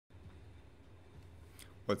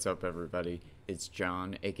What's up, everybody? It's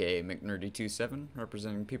John, aka McNerdy27,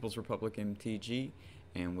 representing People's Republic MTG,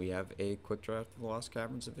 and we have a quick draft of the Lost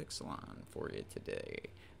Caverns of Ixalan for you today.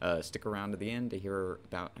 Stick around to the end to hear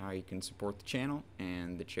about how you can support the channel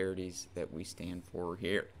and the charities that we stand for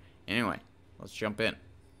here. Anyway, let's jump in.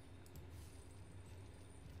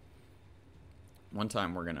 One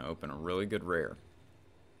time we're going to open a really good rare.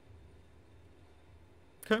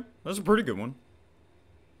 Okay, that's a pretty good one.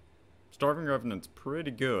 Starving Revenant's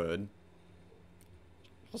pretty good.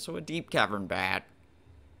 Also a Deep Cavern Bat.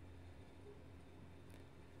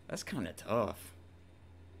 That's kind of tough.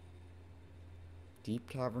 Deep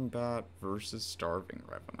Cavern Bat versus Starving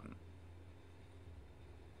Revenant.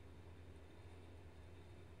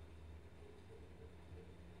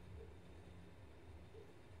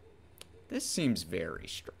 This seems very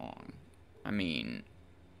strong. I mean,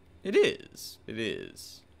 it is. It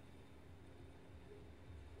is.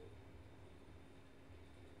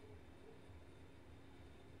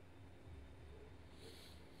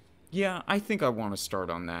 Yeah, I think I want to start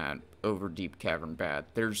on that over Deep Cavern Bat.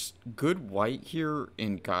 There's good white here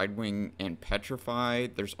in Guidewing and Petrify.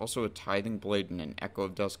 There's also a Tithing Blade and an Echo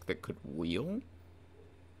of Dusk that could wheel.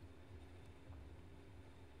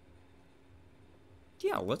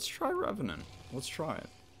 Yeah, let's try Revenant. Let's try it.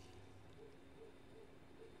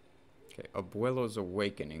 Okay, Abuelo's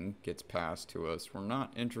Awakening gets passed to us. We're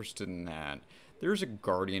not interested in that. There's a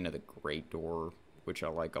Guardian of the Great Door, which I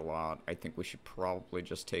like a lot. I think we should probably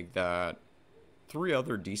just take that. Three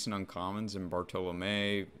other decent uncommons in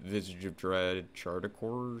Bartolome, Visage of Dread, Chart of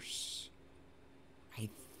Course.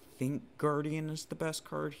 I think Guardian is the best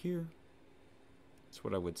card here. That's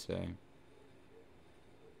what I would say.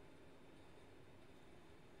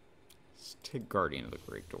 Let's take Guardian of the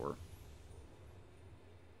Great Door.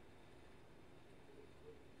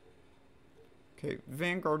 Okay,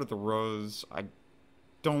 Vanguard of the Rose. I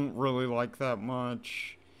don't really like that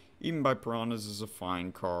much. Even by Piranhas is a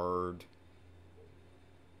fine card.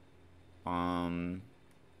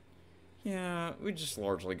 Yeah, we just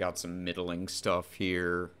largely got some middling stuff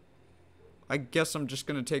here. I guess I'm just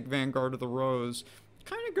gonna take Vanguard of the Rose.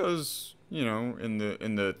 Kind of goes, you know, in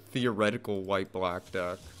the theoretical white-black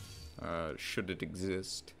deck, should it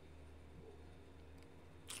exist.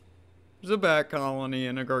 There's a Bat Colony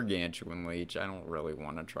and a Gargantuan Leech. I don't really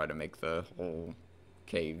want to try to make the whole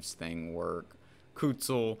caves thing work.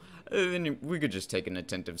 Kutzel. And we could just take an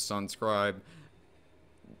Attentive Sunscribe.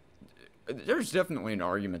 There's definitely an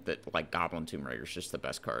argument that, like, Goblin Tomb Raider is just the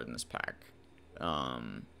best card in this pack.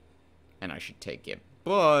 And I should take it.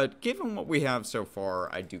 But, given what we have so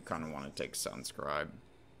far, I do kind of want to take Sunscribe.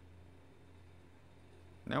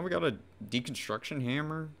 Now we got a Deconstruction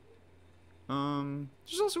Hammer.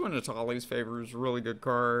 There's also an Natali's Favors, really good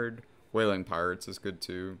card. Wailing Pirates is good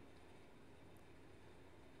too.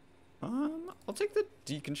 I'll take the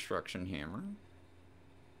Deconstruction Hammer.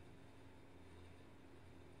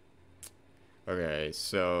 Okay,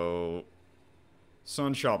 so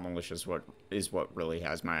Sunshot Militia is what really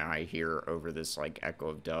has my eye here over this, like, Echo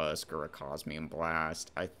of Dusk or a Cosmium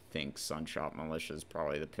Blast. I think Sunshot Militia is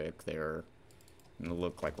probably the pick there. It'll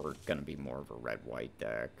look like we're gonna be more of a red-white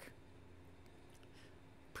deck.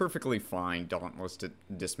 Perfectly fine Dauntless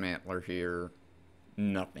Dismantler here.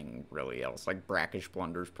 Nothing really else. Like, Brackish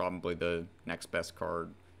Blunder's probably the next best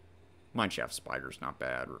card. Mineshaft Spider's not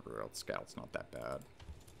bad. River Elf Scout's not that bad.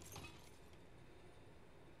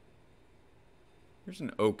 Here's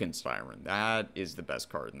an Oaken Siren. That is the best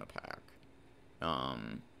card in the pack.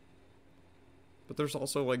 But there's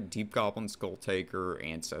also, like, Deep Goblin Skull Taker,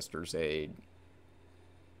 Ancestor's Aid.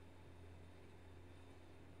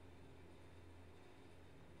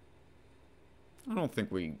 I don't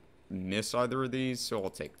think we miss either of these, so I'll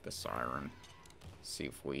take the Siren. See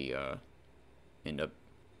if we end up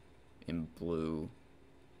in blue.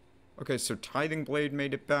 Okay, so Tithing Blade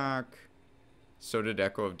made it back. So did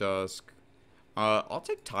Echo of Dusk. I'll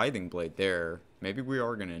take Tithing Blade there. Maybe we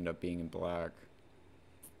are going to end up being in black.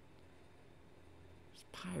 There's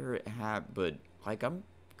Pirate Hat, but, like, I'm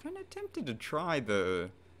kind of tempted to try the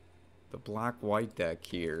black-white deck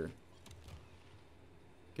here.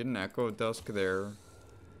 Get an Echo of Dusk there.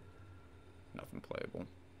 Nothing playable.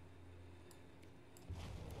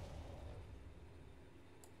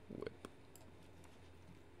 Whip.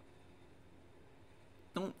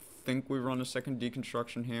 Don't think we run a second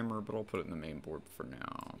Deconstruction Hammer, but I'll put it in the main board for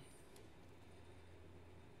now.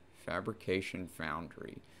 Fabrication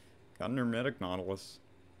Foundry. Got an Hermetic Nautilus.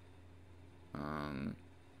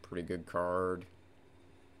 Pretty good card.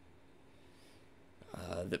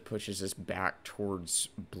 That pushes us back towards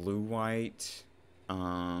blue-white.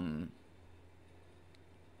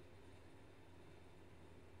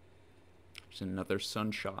 There's another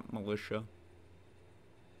Sunshot Militia.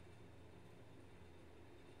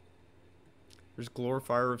 There's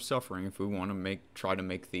Glorifier of Suffering if we want to try to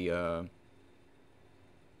make the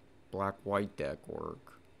black-white deck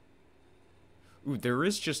work. Ooh, there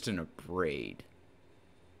is just an Abrade.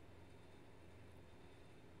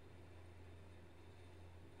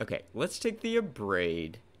 Okay, let's take the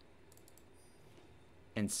Abrade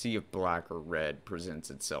and see if black or red presents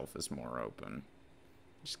itself as more open.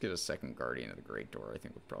 Just get a second Guardian of the Great Door. I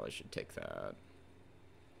think we probably should take that.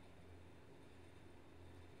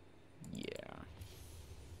 Yeah.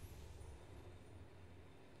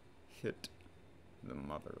 Hit the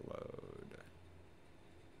mother load.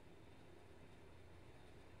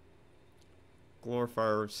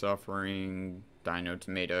 Glorifier of Suffering, Dino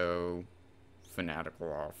Tomato,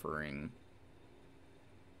 Fanatical Offering.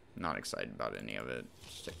 Not excited about any of it.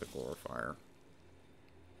 Just take the Glorifier.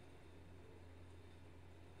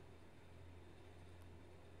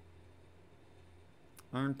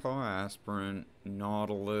 Iron Paw Aspirant,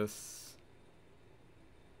 Nautilus,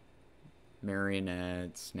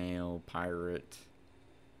 Marionette, Snail, Pirate.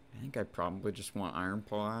 I think I probably just want Iron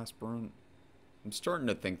Paw Aspirant. I'm starting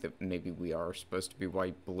to think that maybe we are supposed to be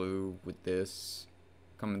white-blue with this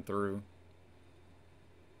coming through.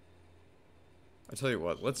 I tell you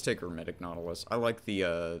what, let's take Hermetic Nautilus. I like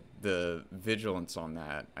the vigilance on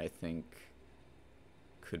that. I think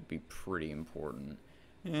could be pretty important.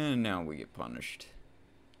 And now we get punished.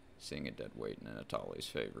 Seeing a dead weight in Natali's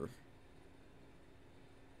favor.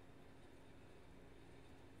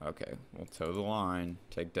 Okay, we'll toe the line,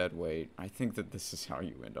 take dead weight. I think that this is how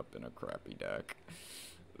you end up in a crappy deck.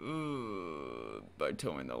 By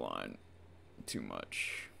towing the line. Too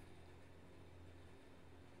much.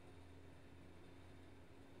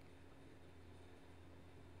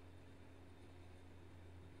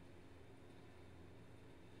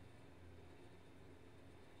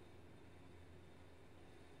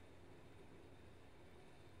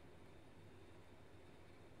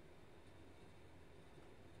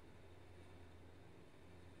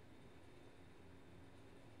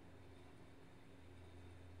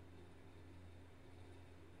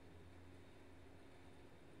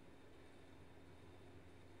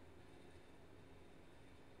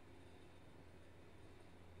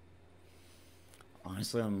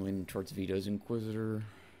 Honestly, I'm leaning towards Vito's Inquisitor.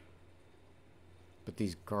 But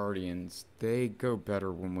these Guardians, they go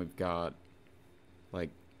better when we've got, like,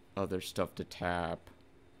 other stuff to tap.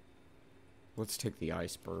 Let's take the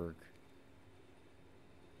Iceberg.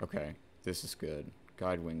 Okay, this is good.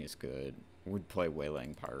 Guidewing is good. Would play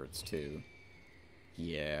Waylaying Pirates, too.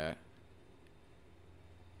 Yeah.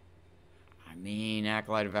 I mean,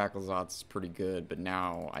 Acolyte of Akhlazotz is pretty good, but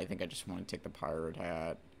now I think I just want to take the Pirate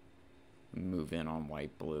Hat. Move in on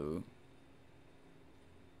white-blue.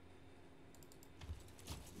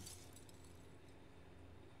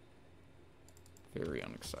 Very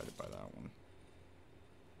unexcited by that one.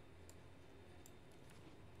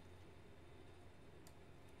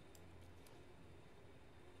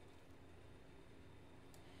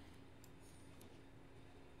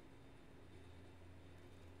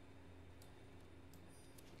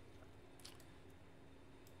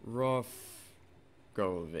 Rough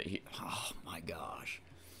go of it. Oh my gosh.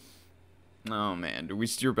 Oh man, do we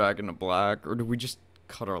steer back into black or do we just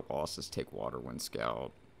cut our losses, take Waterwind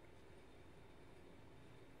Scout?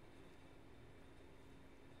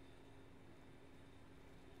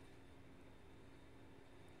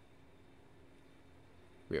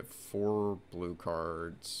 We have 4 blue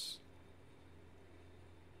cards.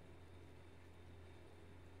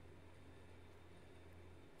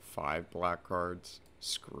 Five black cards.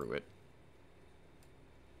 Screw it.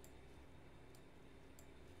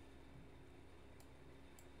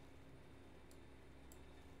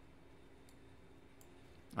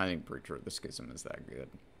 I think Preacher of the Schism is that good.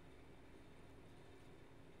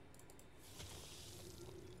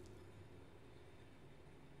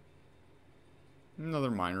 Another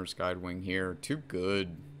Miner's Guidewing here. 2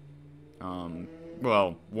 good.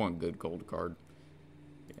 Well, 1 good gold card.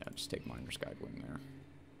 Yeah, just take Miner's Guidewing there.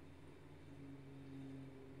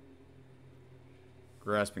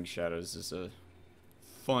 Grasping Shadows is a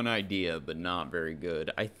fun idea, but not very good.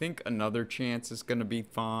 I think another chance is going to be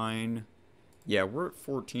fine. Yeah, we're at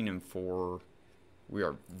 14 and 4. We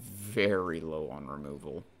are very low on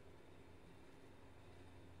removal.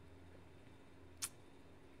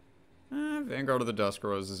 Vanguard of the Dusk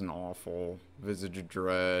Rose isn't awful. Visage of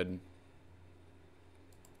Dread.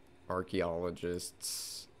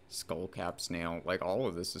 Archaeologists. Skullcap Snail. Like, all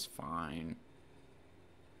of this is fine.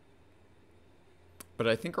 But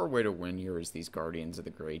I think our way to win here is these Guardians of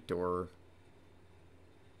the Great Door.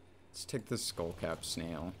 Let's take this skullcap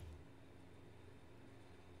snail.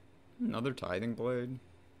 Another tithing blade.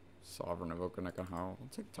 Sovereign of Okaneka Howl. I'll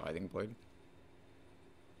take tithing blade.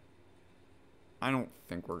 I don't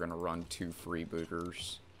think we're gonna run 2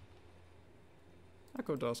 freebooters.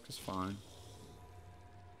 Echo Dusk is fine.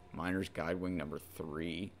 Miner's Guidewing number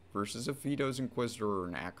 3 versus a Vito's Inquisitor or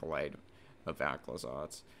an Acolyte of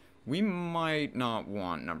Aclazotz. We might not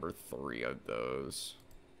want number 3 of those.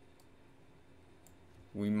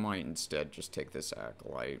 We might instead just take this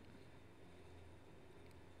Acolyte.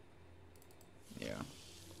 Yeah.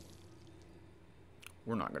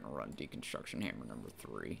 We're not going to run Deconstruction Hammer number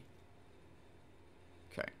 3.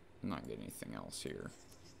 Okay, I'm not getting anything else here.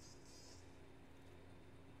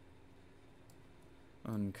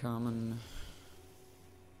 Uncommon.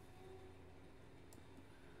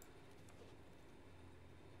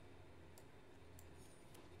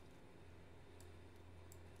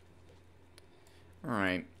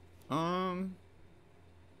 Alright.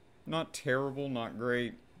 Not terrible, not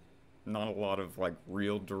great. Not a lot of, like,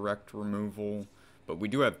 real direct removal. But we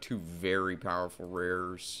do have 2 very powerful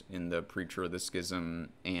rares in the Preacher of the Schism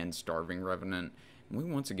and Starving Revenant. And we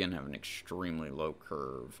once again have an extremely low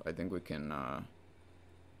curve. I think we can,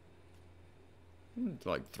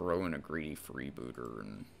 like, throw in a greedy freebooter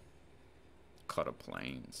and cut a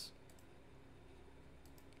plains.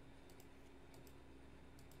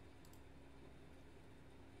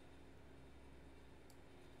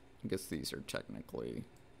 I guess these are technically,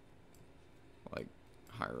 like,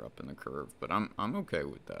 higher up in the curve, but I'm okay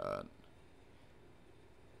with that.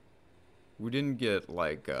 We didn't get,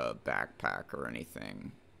 like, a backpack or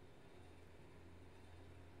anything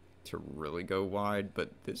to really go wide,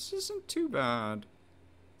 but this isn't too bad.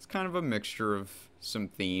 It's kind of a mixture of some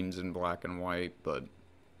themes in black and white, but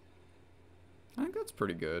I think that's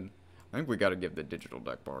pretty good. I think we got to give the digital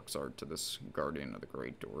deck box art to this Guardian of the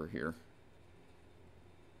Great Door here.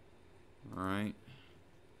 Alright.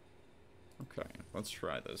 Okay, let's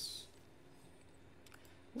try this.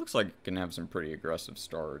 Looks like it can have some pretty aggressive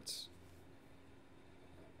starts.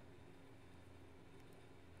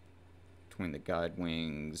 Between the Guide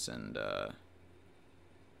Wings and a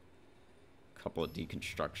couple of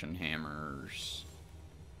Deconstruction Hammers.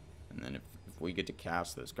 And then if we get to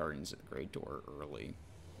cast those Guardians of the Great Door early,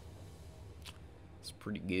 it's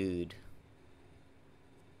pretty good.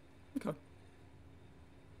 Okay.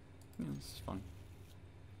 Yeah, this is fine.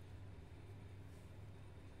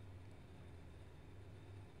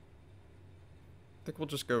 I think we'll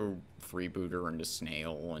just go Freebooter into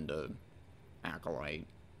Snail into Acolyte.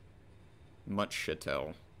 Much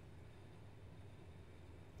Chattel.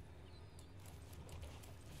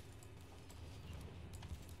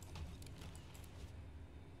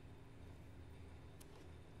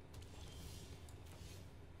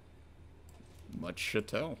 Much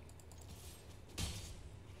Chattel.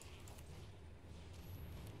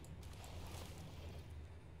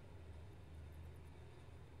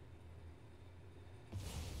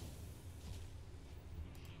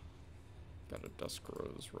 Got a Dusk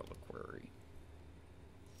Rose Reliquary.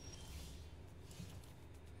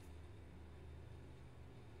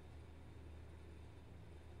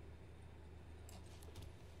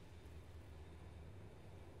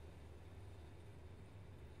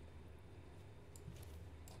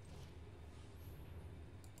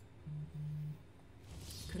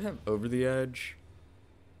 Could have Over the Edge.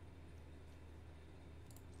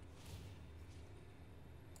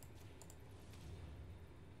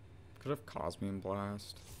 Could have Cosmian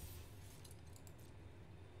Blast.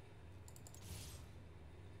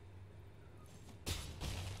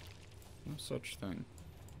 No such thing.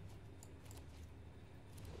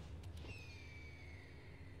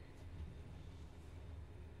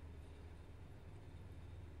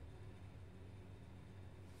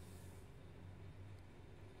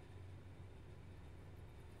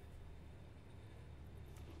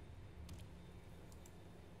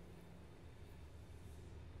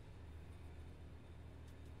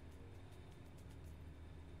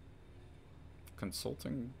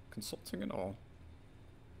 Consulting at all.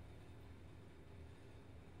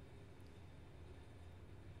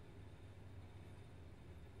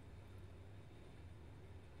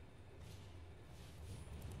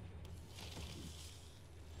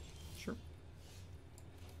 Sure.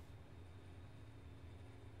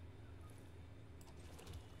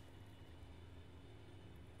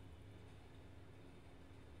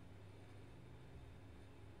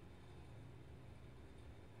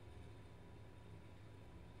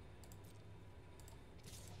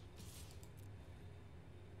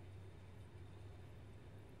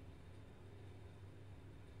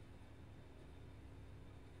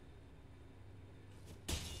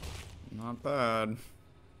 Not bad.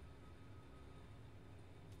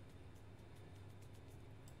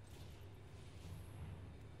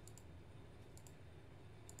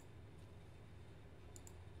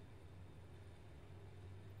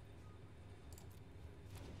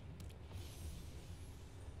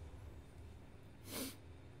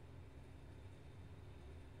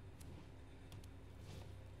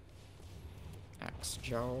 Axe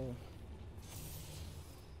Joe.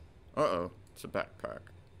 Uh-oh, it's a backpack.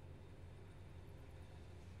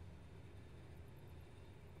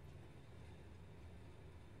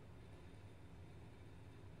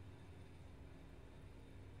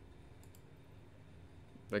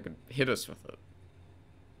 They could hit us with it.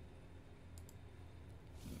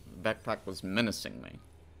 The backpack was menacing me.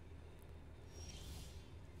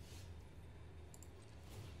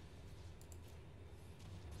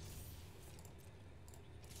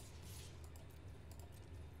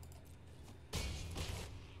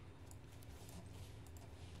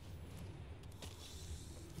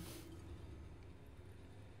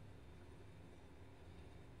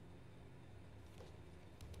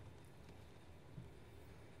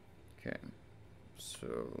 Okay,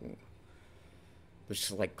 so there's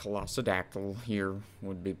like Colossodactyl here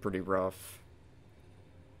would be pretty rough.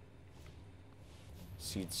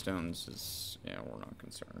 Seed stones is, yeah, we're not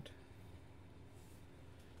concerned.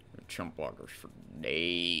 Chump blockers for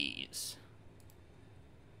days.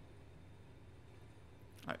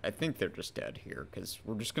 I think they're just dead here because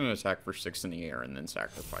we're just going to attack for 6 in the air and then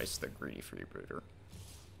sacrifice the greedy freebooter.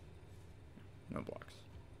 No blocks.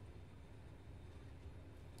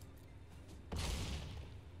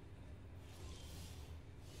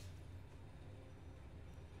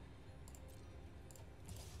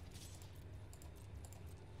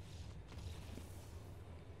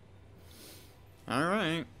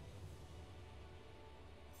 Alright.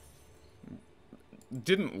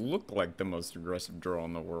 Didn't look like the most aggressive draw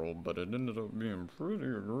in the world, but it ended up being pretty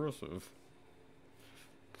aggressive.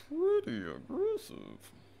 Pretty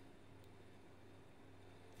aggressive.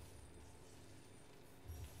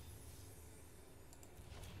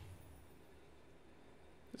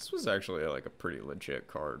 This was actually like a pretty legit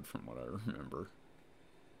card from what I remember.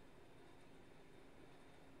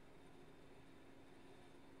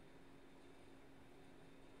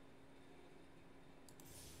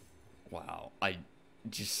 Wow, I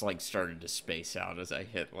just like started to space out as I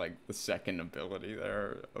hit like the second ability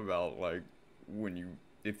there about like when you,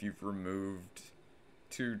 if you've removed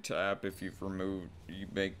 2 tap, if you've removed, you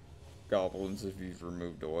make goblins if you've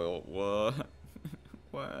removed oil. What?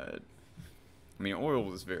 What? I mean, oil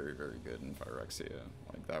was very, very good in Phyrexia.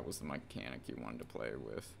 Like, that was the mechanic you wanted to play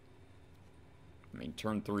with. I mean,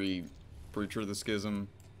 turn 3, Preacher of the Schism.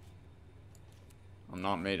 I'm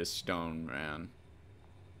not made of stone, man.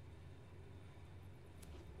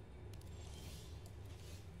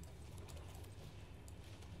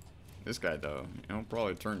 This guy, though, he'll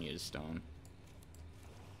probably turn you to stone.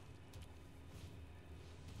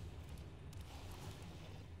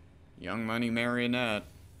 Young Money Marionette.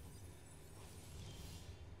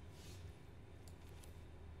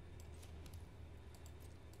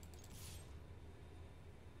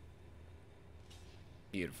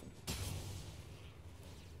 Beautiful.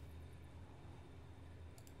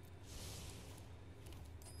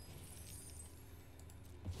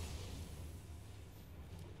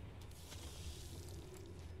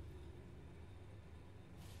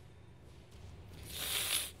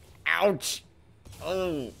 Ouch!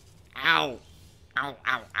 Oh! Ow! Ow,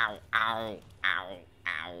 ow, ow, ow, ow,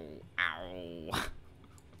 ow, ow.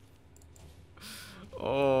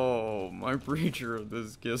 Oh, my Preacher of the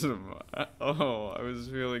Schism. Oh, I was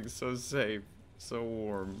feeling so safe, so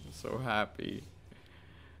warm, so happy.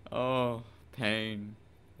 Oh, pain.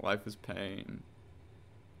 Life is pain.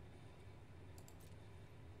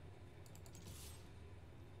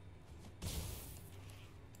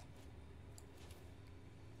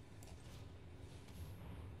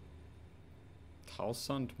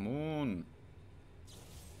 Talsund Moon.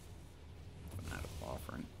 Fanatic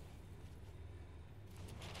offering.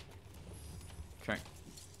 Okay.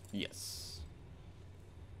 Yes.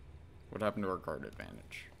 What happened to our card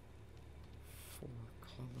advantage? 4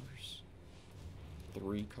 colors.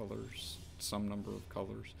 3 colors. Some number of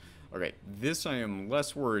colors. Okay, this I am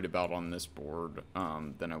less worried about on this board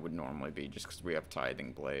than I would normally be, just because we have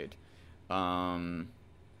Tithing Blade.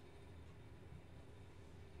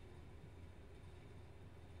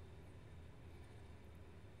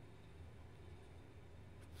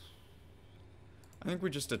 I think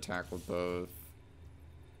we just attack with both.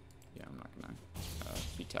 Yeah, I'm not gonna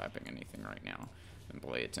be tapping anything right now. And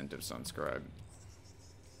play Attentive Sunscribe.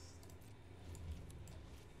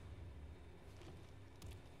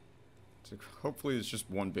 So hopefully it's just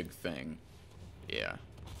one big thing. Yeah.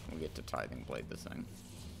 We get to Tithing Blade the thing.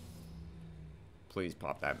 Please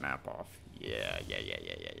pop that map off. Yeah.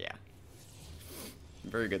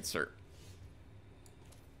 Very good, sir.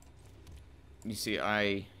 You see,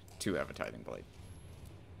 I, too, have a Tithing Blade.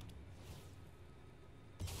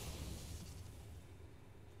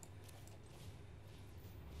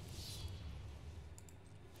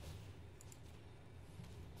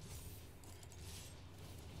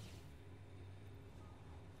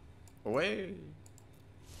 Away!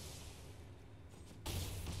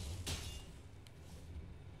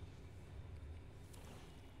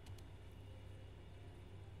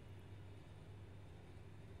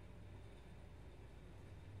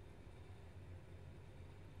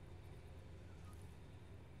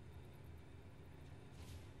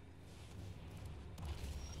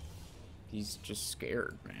 He's just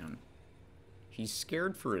scared, man. He's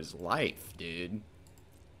scared for his life, dude.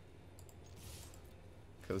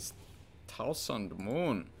 Because Talsund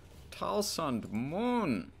Moon. Talsund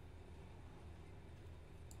Moon.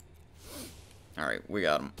 Alright, we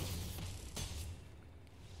got him.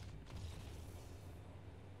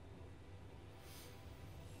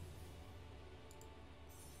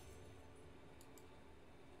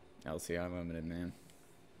 LCI Limited, man.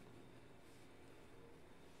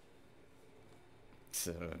 It's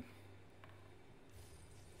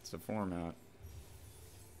a format.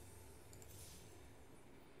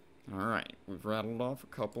 Alright, we've rattled off a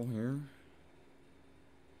couple here.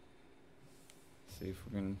 See if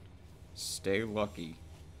we can stay lucky.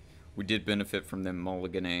 We did benefit from them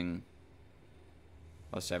mulliganing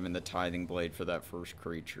us having the Tithing Blade for that first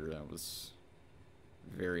creature. That was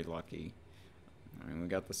very lucky. I mean, we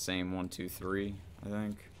got the same 1, 2, 3, I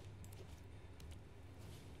think.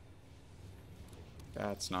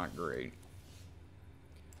 That's not great.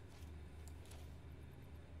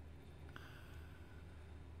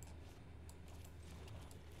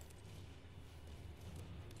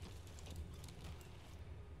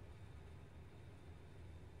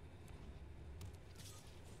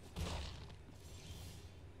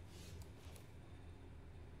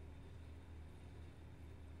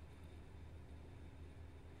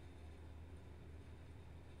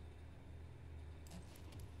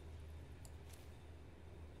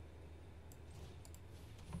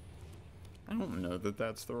 I don't know that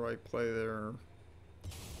that's the right play there.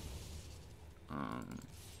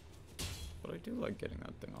 But I do like getting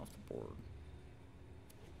that thing off the board.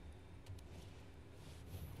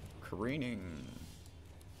 Careening.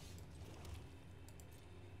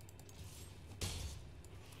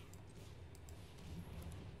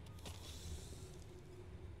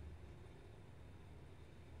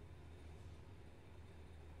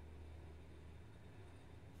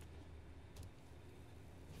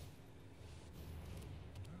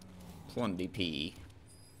 Plundy P.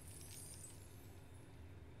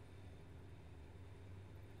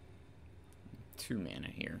 Two mana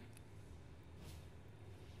here.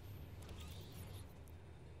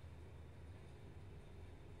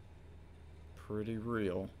 Pretty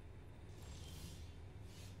real.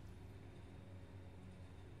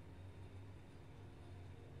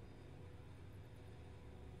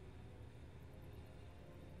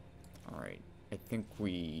 Alright, I think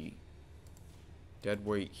we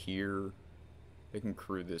deadweight here. They can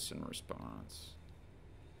crew this in response.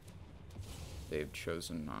 They've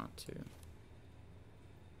chosen not to.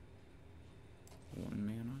 1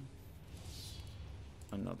 mana.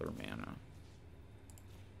 Another mana.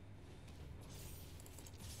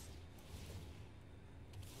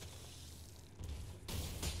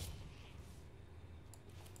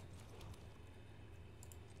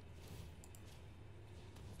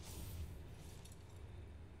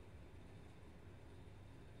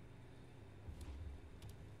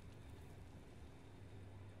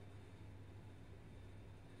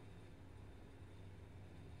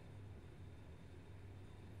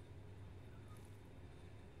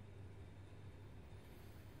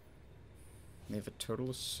 They have a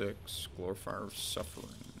total of 6. Glorifier of Suffering.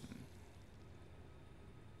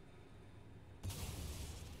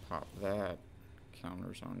 Pop that.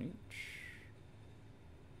 Counters on each.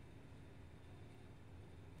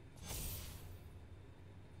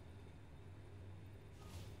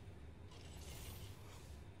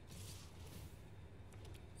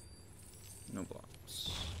 No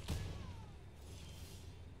blocks.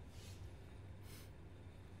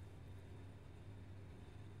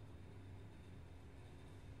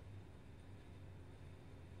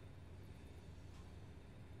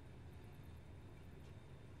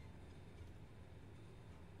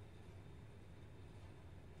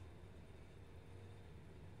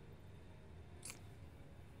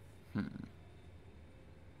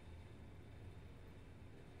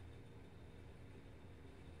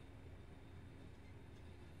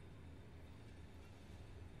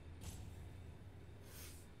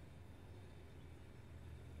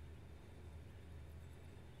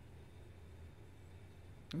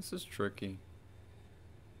 This is tricky.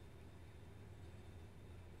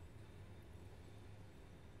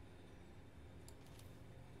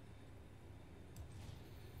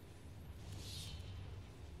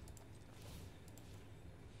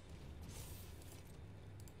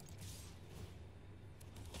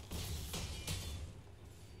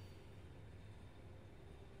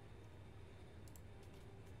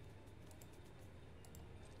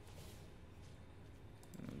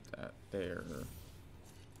 That there.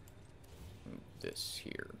 Move this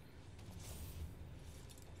here.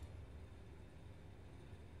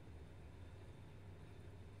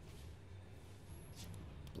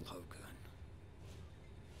 Blowgun.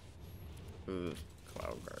 Ugh,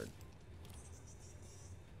 Cloud Guard.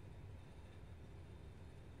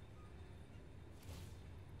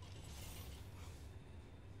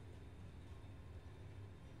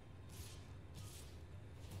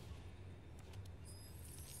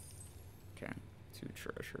 Okay, 2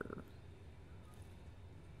 treasure.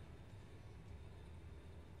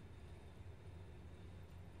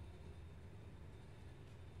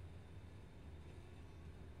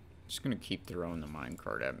 Just gonna keep throwing the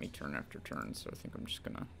minecart at me turn after turn, so I think I'm just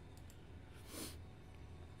gonna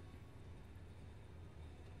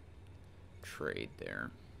trade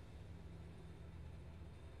there.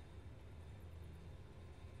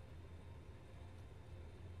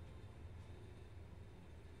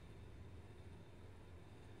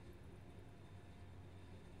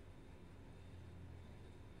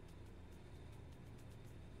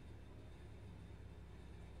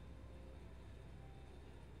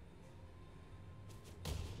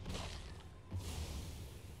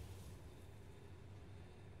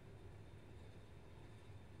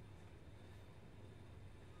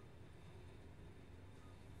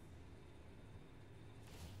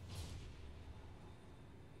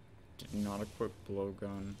 Did not equip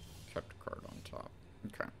blowgun, kept a card on top.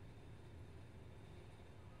 Okay.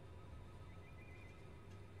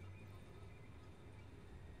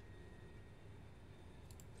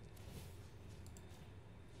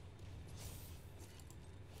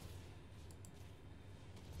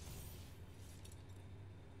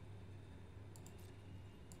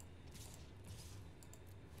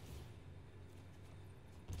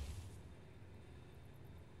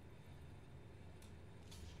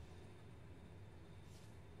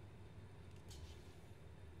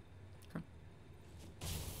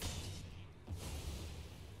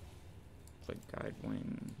 Play Guide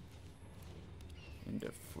Wing into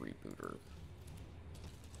Freebooter.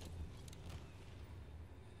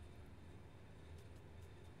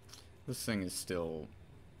 This thing is still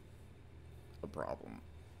a problem.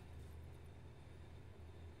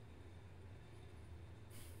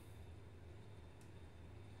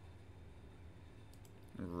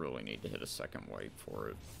 I really need to hit a second wipe for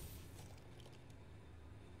it.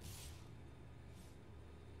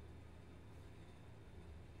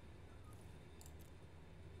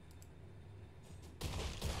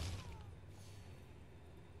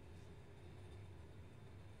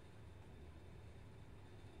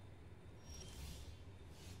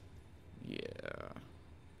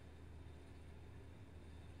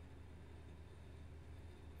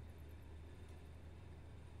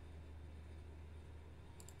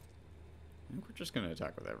 I think we're just going to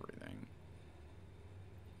attack with everything.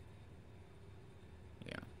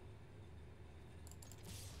 Yeah.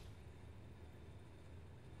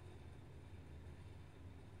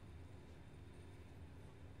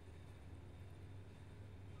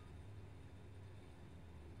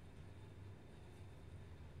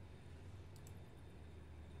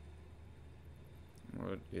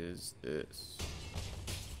 What is this?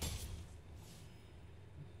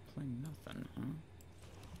 Play nothing, huh?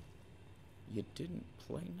 You didn't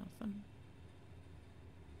play nothing?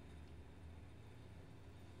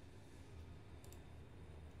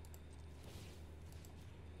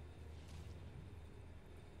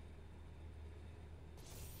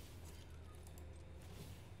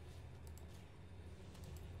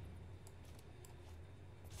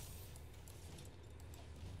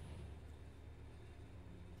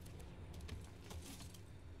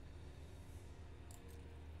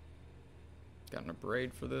 Gotten a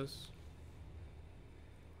braid for this?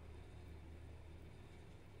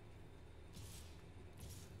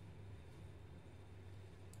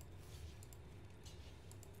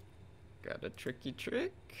 Got a tricky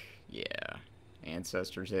trick? Yeah.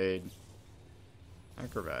 Ancestor's Aid.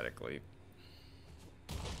 Acrobatic Leap.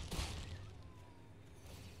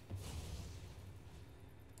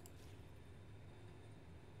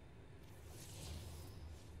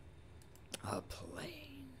 A plains.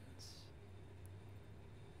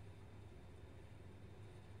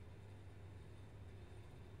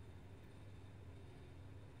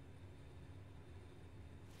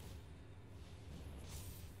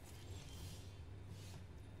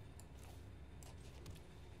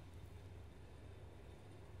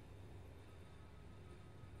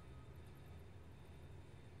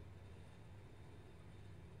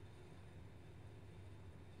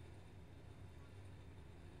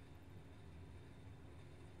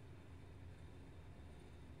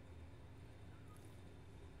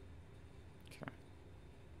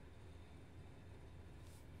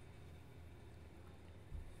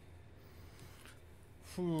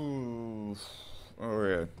 Ooh. Oh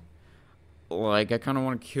yeah. Like, I kind of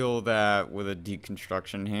want to kill that with a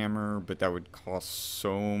deconstruction hammer, but that would cost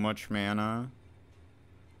so much mana.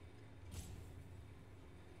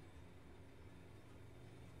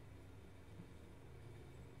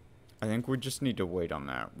 I think we just need to wait on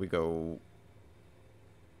that. We go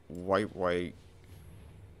white, white,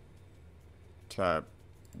 tap,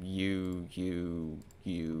 you,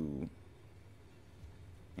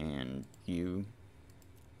 and you.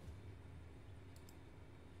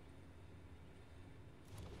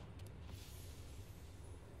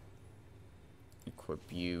 Equip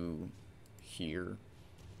you here.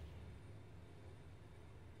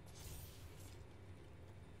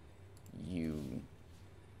 You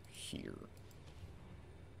here.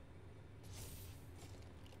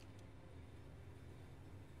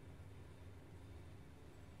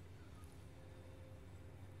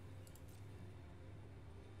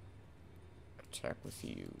 Attack with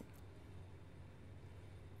you.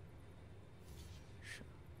 Sure.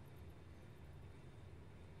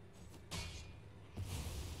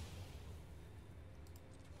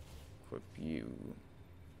 Equip you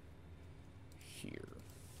here.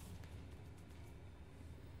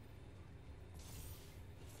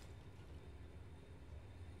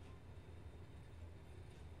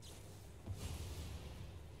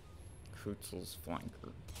 Kutzel's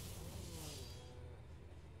flanker.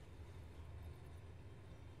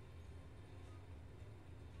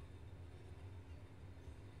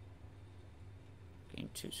 Gain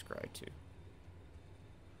 2 scry 2.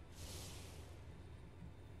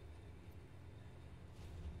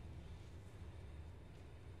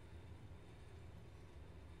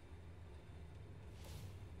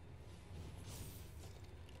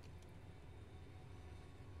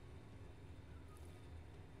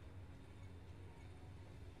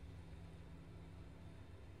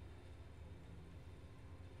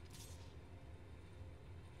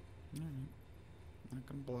 Alright. Not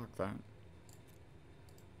gonna block that.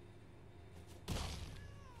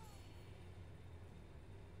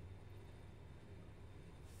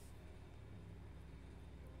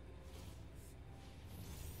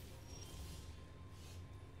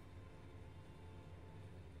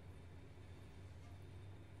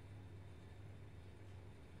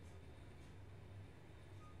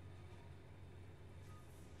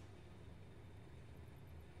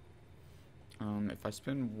 If I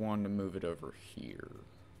spend 1 to move it over here.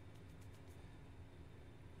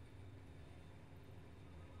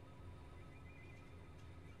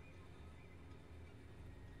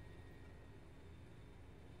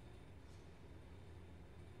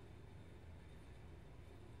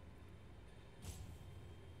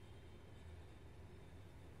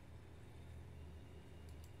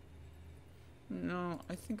 No,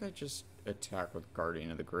 I think I just attack with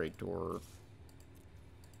Guardian of the Great Door.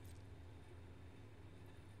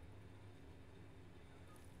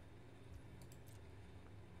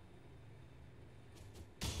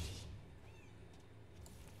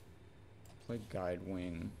 Play Guide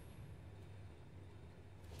Wing.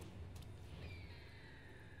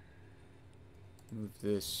 Move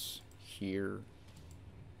this here.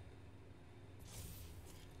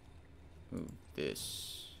 Move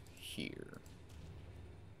this here.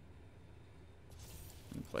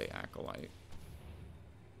 And play Acolyte.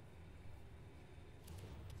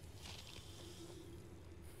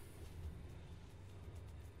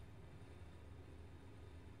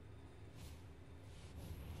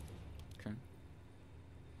 Okay.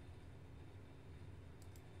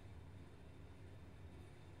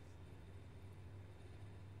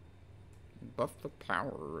 Buff the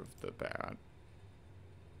power of the bat.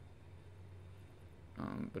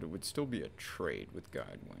 But it would still be a trade with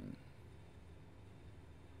Guidewing.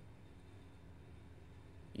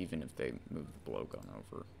 Even if they move the blowgun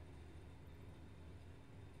over.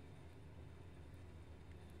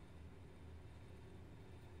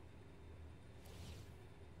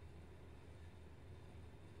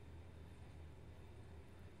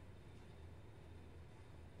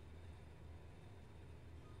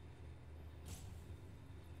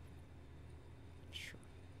 Sure.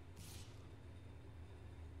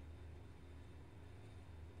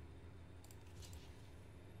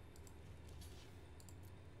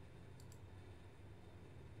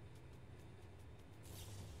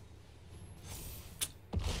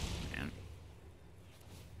 Man.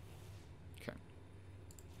 Okay.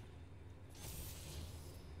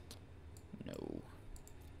 No.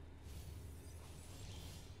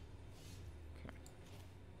 Okay.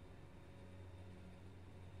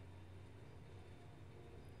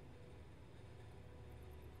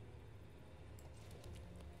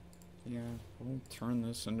 Yeah, we'll turn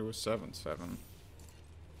this into a 7/7.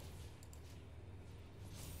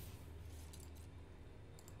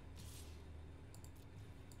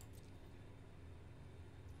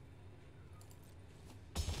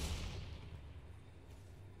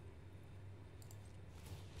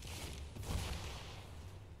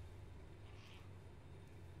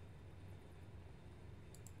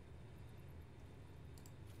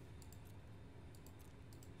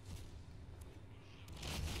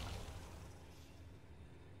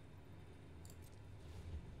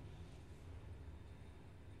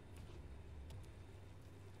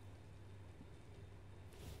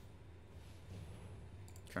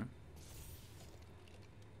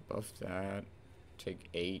 buff that. Take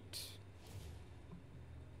 8.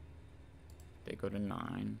 They go to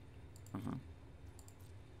 9. Uh-huh.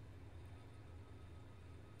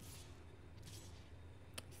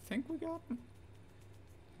 I think we got them.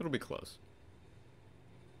 It'll be close.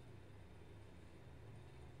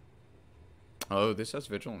 Oh, this has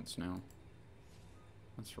vigilance now.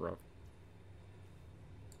 That's rough.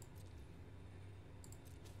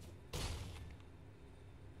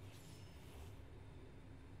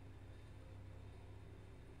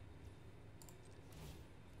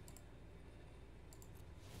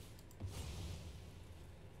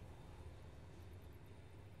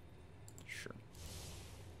 Sure.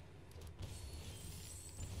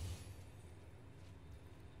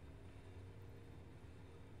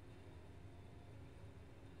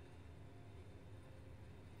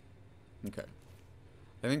 Okay.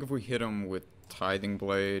 I think if we hit him with Tithing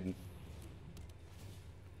Blade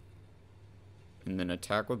and then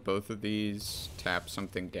attack with both of these, tap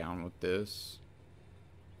something down with this.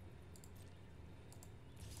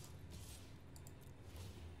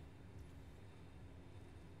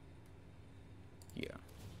 Yeah.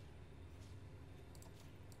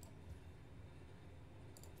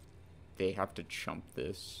 They have to chump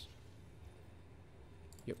this.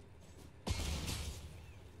 Yep.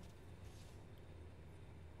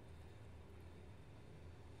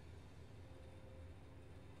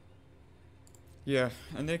 Yeah,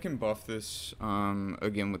 and they can buff this,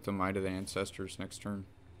 again with the Might of the Ancestors next turn.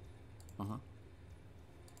 Uh-huh.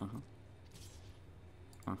 Uh-huh.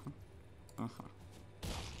 Uh-huh. Uh-huh.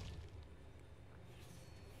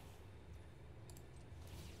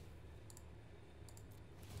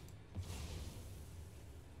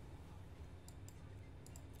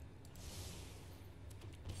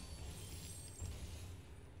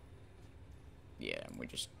 Yeah, and we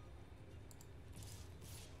just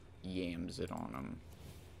yams it on them.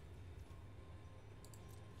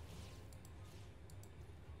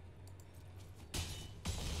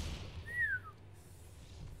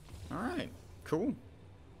 Alright, cool.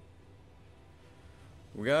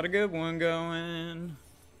 We got a good one going.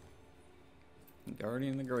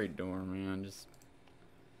 Guardian the Great Door, man. Just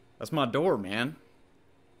that's my door, man.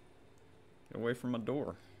 Get away from my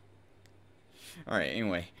door. Alright,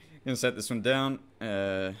 anyway. Gonna set this one down.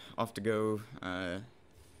 Off to go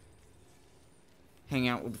hang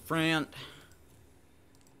out with a friend.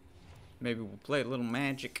 Maybe we'll play a little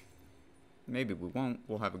Magic. Maybe we won't.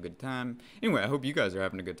 We'll have a good time. Anyway, I hope you guys are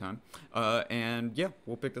having a good time. And yeah,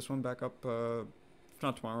 we'll pick this one back up. If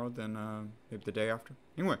not tomorrow, then maybe the day after.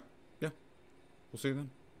 Anyway, yeah. We'll see you then.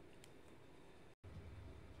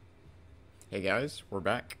 Hey guys, we're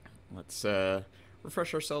back. Let's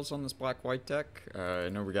refresh ourselves on this black-white deck. I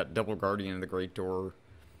know we got double Guardian of the Great Door,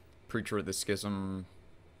 Preacher of the Schism,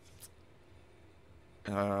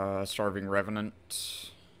 Starving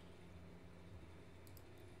Revenant.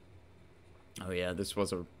 Oh yeah, this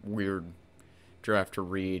was a weird draft to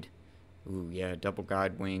read. Ooh yeah, double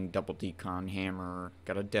Guide Wing, double Decon Hammer,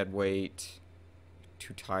 got a Deadweight,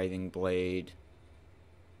 2 Tithing Blade.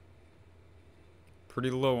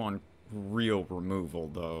 Pretty low on real removal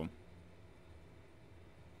though.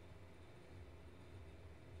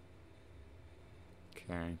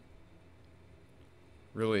 Okay.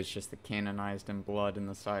 Really, it's just the Canonized in Blood in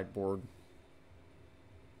the sideboard.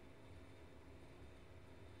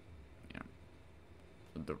 Yeah.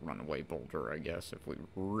 The Runaway Boulder, I guess, if we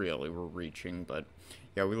really were reaching. But,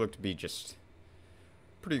 yeah, we look to be just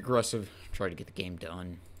pretty aggressive. Try to get the game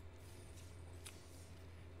done.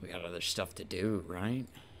 We got other stuff to do, right?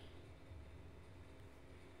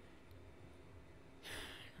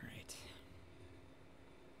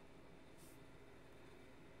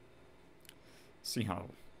 See how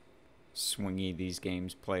swingy these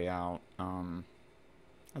games play out.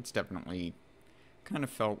 That's definitely kind of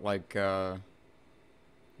felt like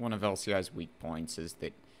one of LCI's weak points is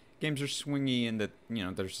that games are swingy and that, you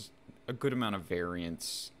know, there's a good amount of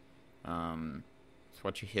variance. It's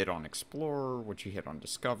what you hit on Explore, what you hit on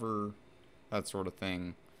Discover, that sort of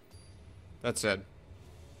thing. That said,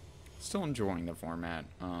 still enjoying the format.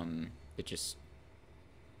 It just...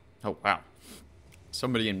 Oh, wow.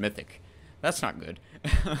 Somebody in Mythic. That's not good.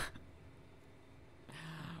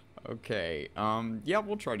 Okay, yeah,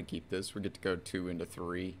 we'll try to keep this. We get to go 2 into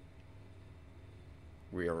 3.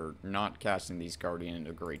 We are not casting these Guardian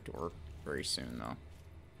into Great Door very soon, though.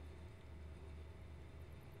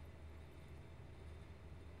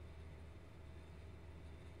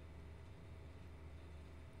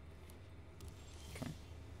 Okay.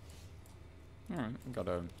 Alright, got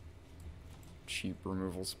a cheap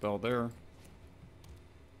removal spell there.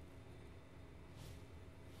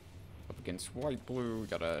 against white-blue. We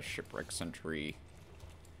got a Shipwreck Sentry.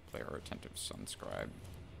 Play our Attentive Sunscribe.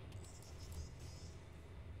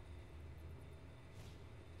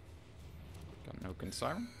 Got an Oaken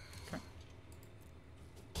Siren. Okay.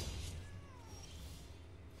 I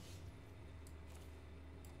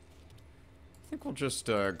think we'll just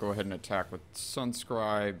go ahead and attack with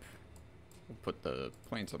Sunscribe. We'll put the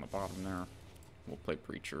plains on the bottom there. We'll play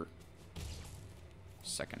Preacher.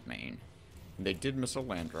 Second main. And they did miss a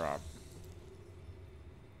land drop.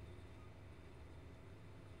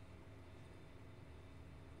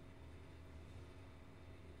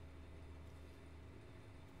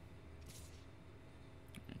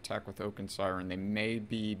 Attack with Oaken Siren. They may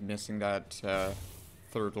be missing that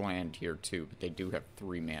third land here too, but they do have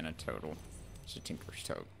 3 mana total. It's a Tinker's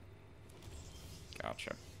Tote.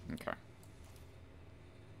 Gotcha. Okay.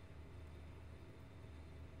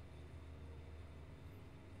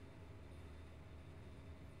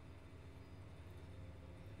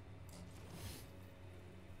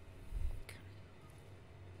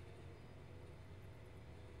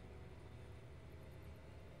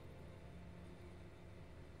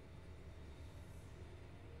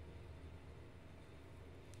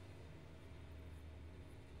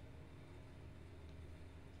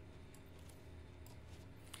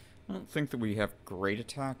 I don't think that we have great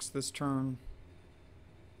attacks this turn.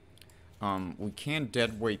 We can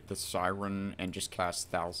deadweight the Siren and just cast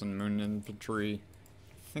Thousand Moon Infantry.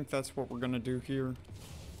 I think that's what we're gonna do here.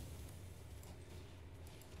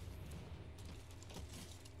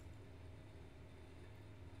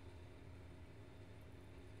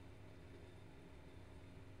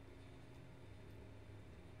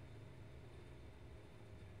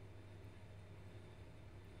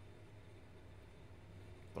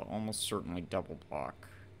 Almost certainly double block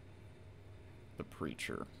the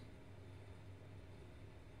Preacher.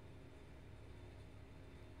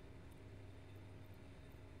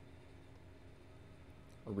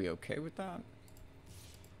 Are we okay with that?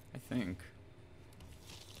 I think.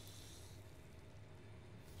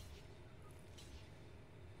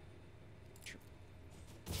 Sure.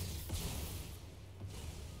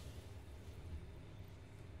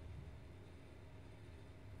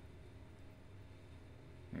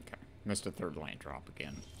 Okay, missed a third land drop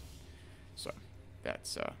again. So,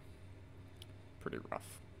 that's pretty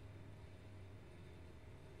rough.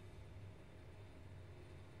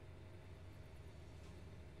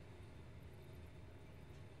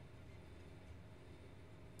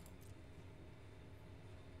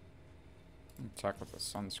 Attack with the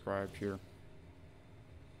Sunscribe here.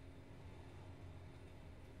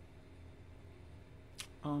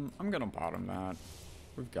 I'm gonna bottom that.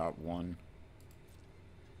 We've got one.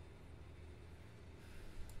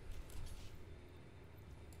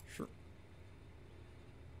 Sure.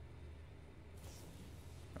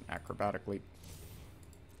 An acrobatic leap.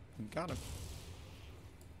 Got it.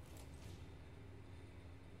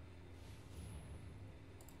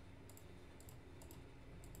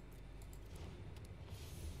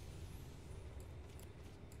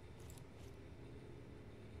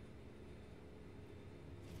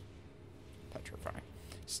 Petrify.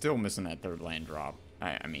 Still missing that third land drop.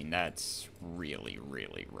 I mean, that's really,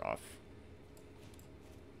 really rough.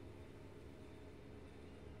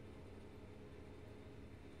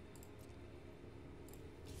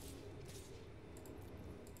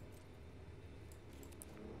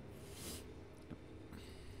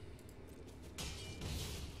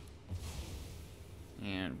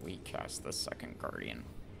 And we cast the second Guardian.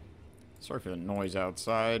 Sorry for the noise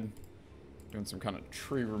outside. Doing some kind of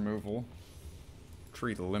tree removal.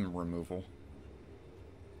 Tree limb removal.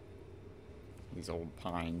 These old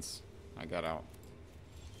pines I got out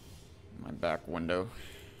my back window.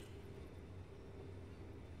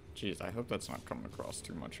 Jeez, I hope that's not coming across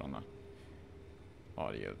too much on the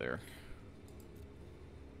audio there.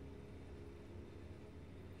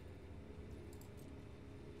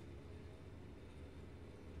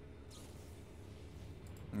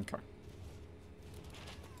 Okay.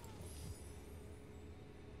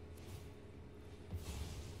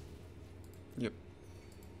 Yep.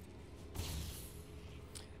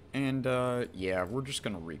 And, yeah, we're just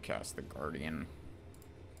gonna recast the Guardian.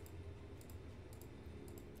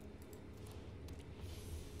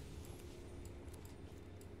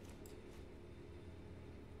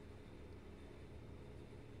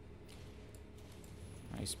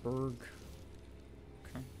 Iceberg.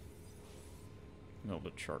 Okay. Build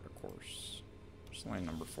a charter course. Just lane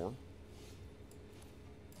number 4.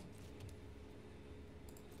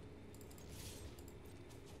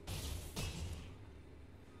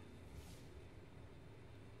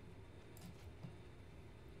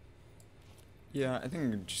 Yeah, I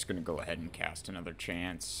think I'm just gonna go ahead and cast another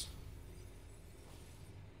chance.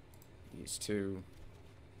 These two.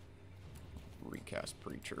 Recast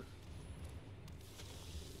Preacher.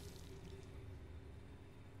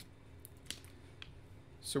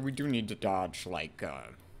 So we do need to dodge, like,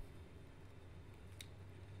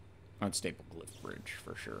 Unstable Glyph Bridge,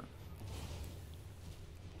 for sure.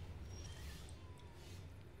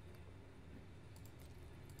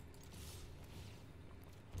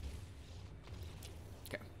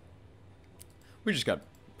 Okay. We just got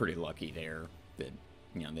pretty lucky there that,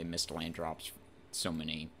 you know, they missed land drops so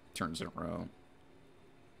many turns in a row.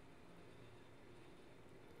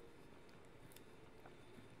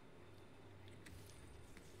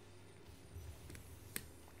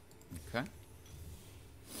 Okay.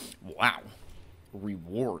 Wow.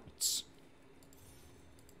 Rewards.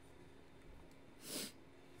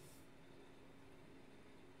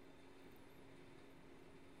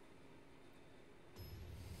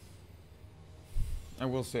 I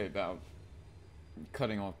will say about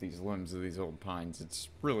cutting off these limbs of these old pines, it's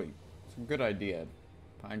a good idea.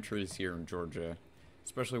 Pine trees here in Georgia,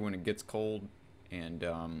 especially when it gets cold, and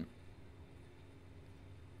I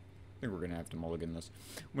think we're gonna have to mulligan this.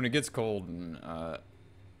 When it gets cold, and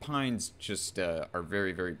pines just are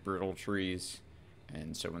very, very brittle trees,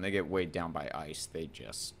 and so when they get weighed down by ice, they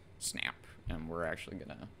just snap, and we're actually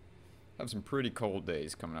gonna have some pretty cold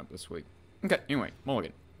days coming up this week. Okay, anyway,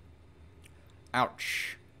 mulligan.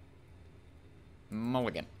 Ouch.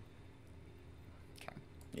 Mulligan. Okay.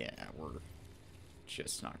 Yeah, we're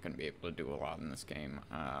just not going to be able to do a lot in this game.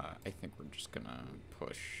 I think we're just going to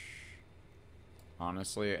push.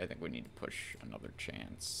 Honestly, I think we need to push another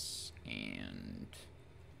chance. And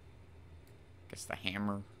I guess the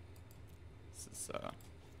hammer. This is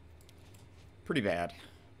pretty bad.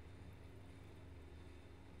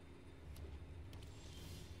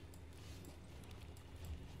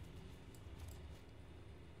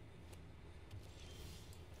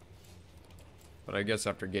 But I guess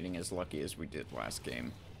after getting as lucky as we did last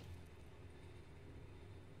game,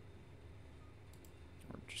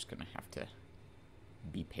 we're just gonna have to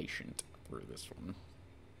be patient through this one.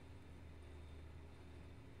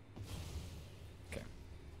 Okay.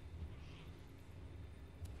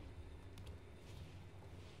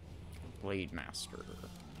 Blade Master.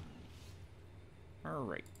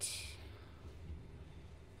 Alright.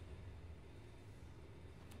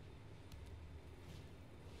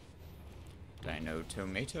 Dino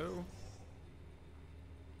Tomato.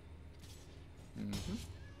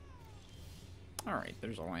 Alright,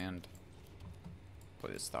 there's a land.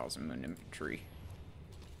 Play this Thousand Moon Infantry.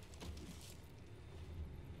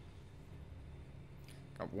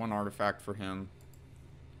 Got one artifact for him.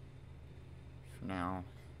 For now.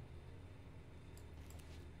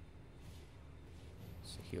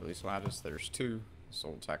 Healy's Lattice, there's two.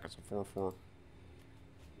 Soul attack is a 4/4.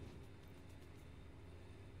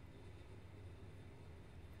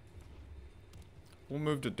 We'll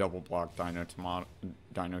move to double block Dino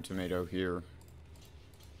Tomato here.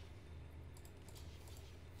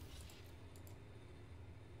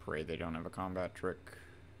 Pray they don't have a combat trick.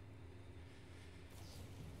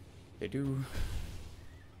 They do.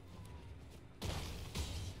 Okay.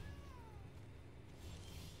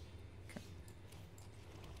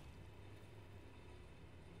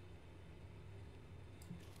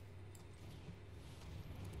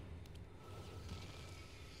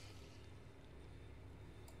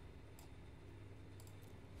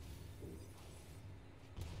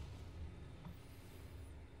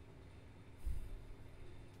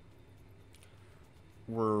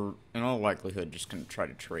 We're, in all likelihood, just going to try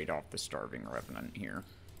to trade off the Starving Revenant here.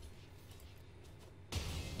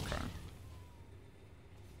 Okay.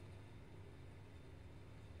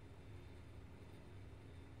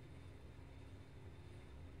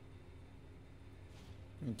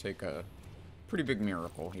 We take a pretty big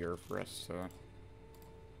miracle here for us to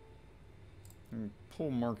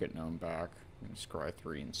pull Market Gnome back and scry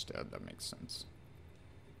 3 instead. That makes sense.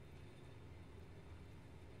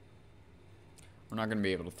 We're not going to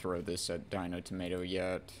be able to throw this at Dino Tomato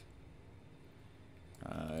yet.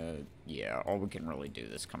 Yeah, all we can really do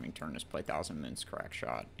this coming turn is play Thousand Moons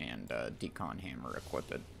Crackshot and Decon Hammer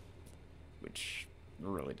equip it, which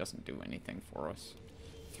really doesn't do anything for us.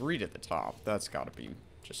 3 to the top, that's got to be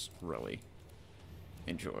just really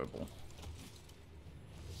enjoyable.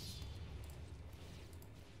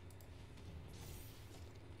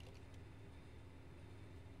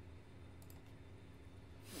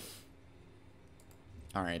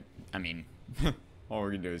 Alright, I mean, all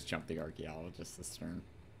we're gonna do is jump the Archaeologist this turn.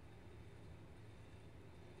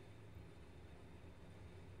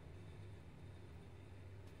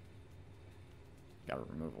 a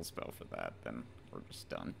removal spell for that, then we're just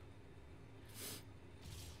done.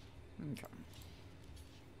 Okay.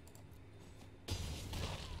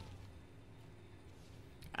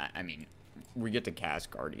 I mean, we get to cast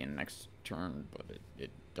Guardian next turn, but it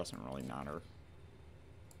doesn't really matter.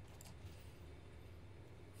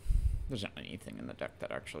 There's not anything in the deck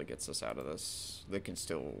that actually gets us out of this. They can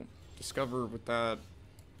still discover with that.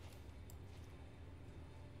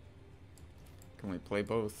 Can we play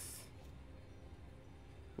both?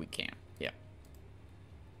 We can, yeah.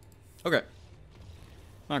 Okay.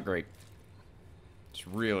 Not great. It's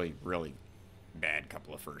really, really bad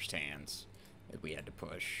couple of first hands that we had to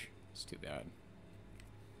push. It's too bad.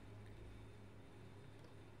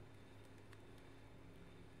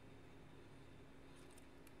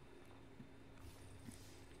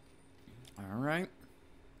 All right.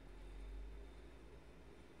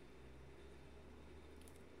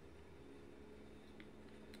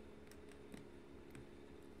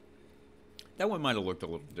 That one might have looked a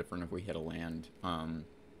little different if we hit a land.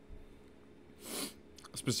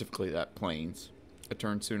 Specifically that Plains a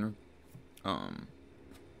turn sooner.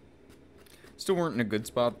 Still weren't in a good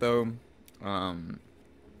spot though.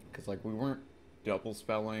 Because like we weren't double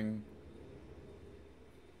spelling.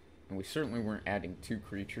 And we certainly weren't adding 2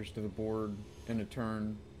 creatures to the board in a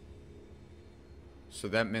turn. So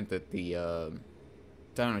that meant that the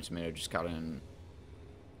Dynamite Tomato just got in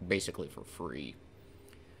basically for free.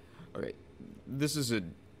 Alright, this is a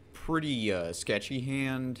pretty sketchy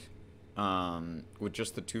hand with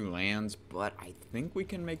just the 2 lands, but I think we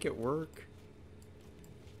can make it work.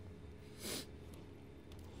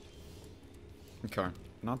 Okay,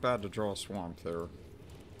 not bad to draw a swamp there.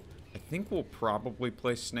 I think we'll probably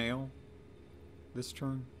play Snail this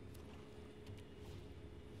turn.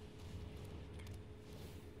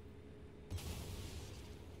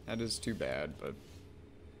 That is too bad, but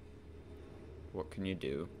what can you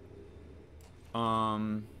do? I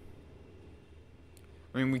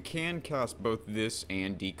mean, we can cast both this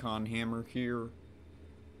and Decon Hammer here.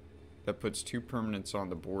 That puts 2 permanents on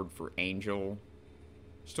the board for Angel.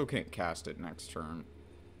 Still can't cast it next turn.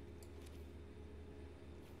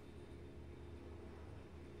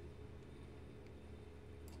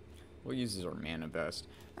 What uses our mana best?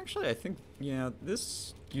 Actually, I think, yeah,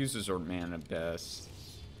 this uses our mana best.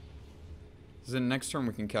 Because then next turn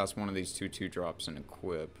we can cast one of these 2/2 drops and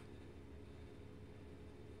equip.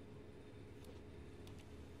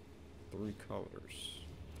 3 colors.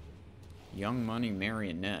 Young Money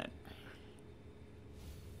Marionette.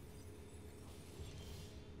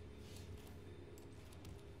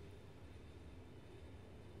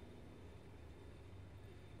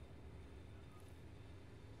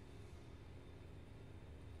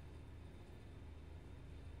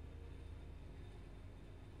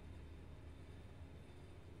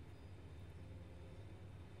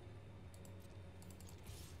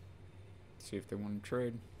 See if they want to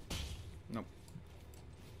trade. Nope.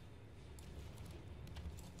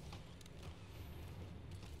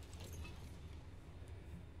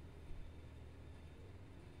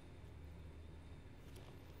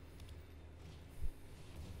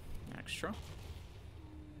 Extra.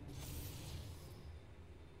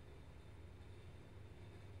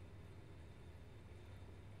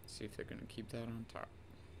 See if they're going to keep that on top.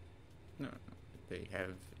 No, they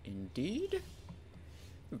have indeed.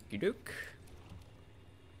 Okie doke.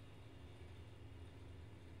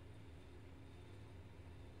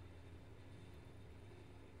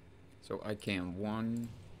 So I can 1,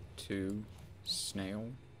 2, Snail.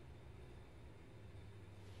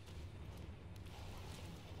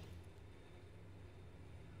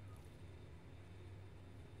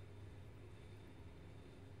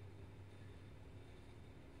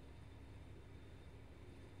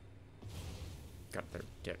 Got their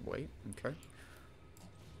dead weight, okay.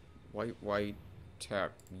 White, white,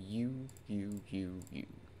 tap, you.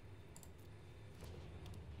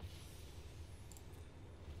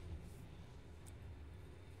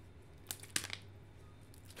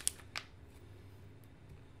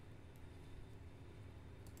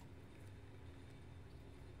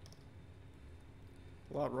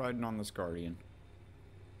 A lot riding on this Guardian.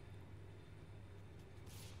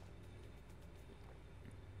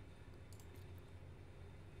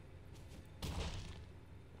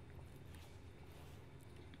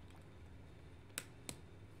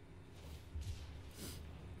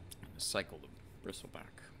 Cycle the Bristleback,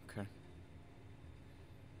 okay.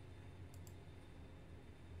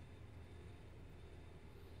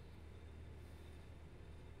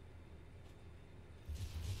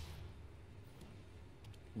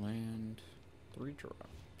 Land, 3 drop.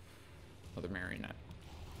 Another Marionette.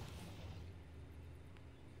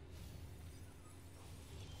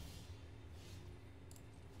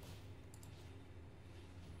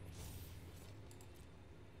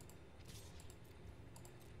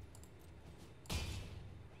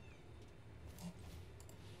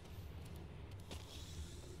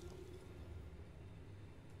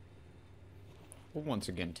 We'll once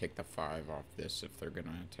again take the 5 off this if they're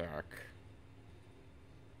gonna attack.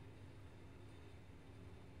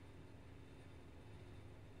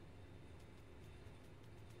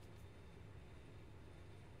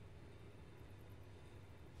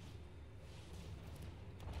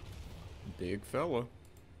 Big fella.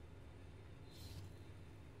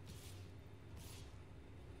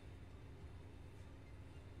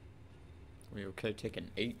 We okay taking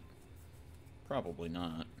 8? Probably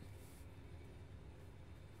not.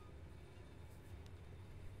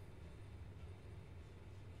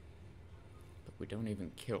 But we don't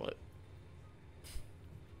even kill it.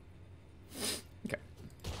 Okay.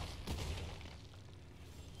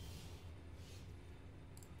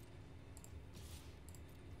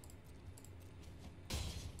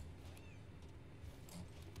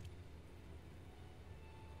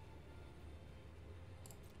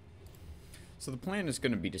 So the plan is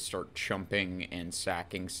going to be to start chumping and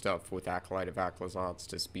sacking stuff with Acolyte of Aclazotz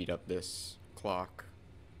to speed up this clock.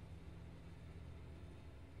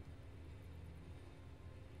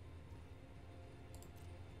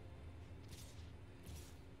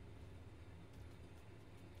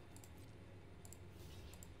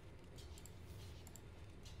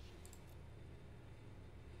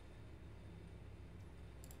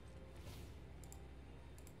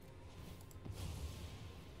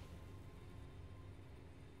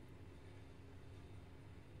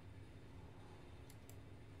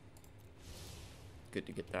 Good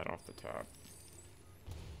to get that off the top.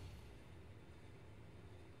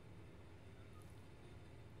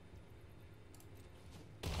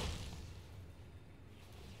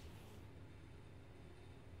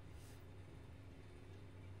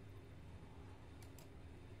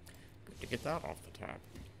 Good to get that off the top.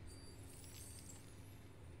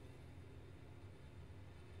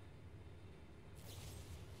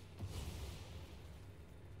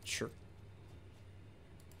 Sure.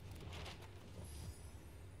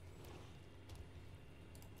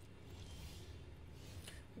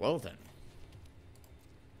 Well then.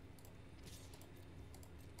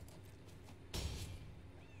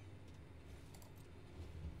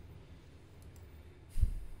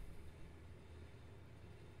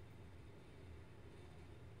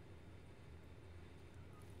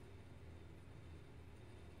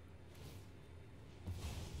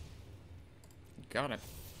 Got it.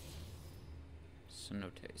 Cenote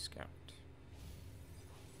Scout.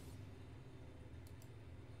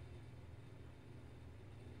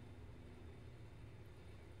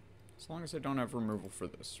 As long as I don't have removal for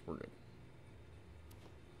this, we're good.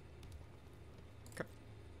 Okay.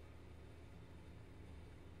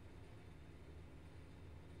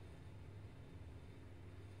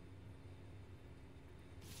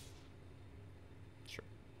 Sure.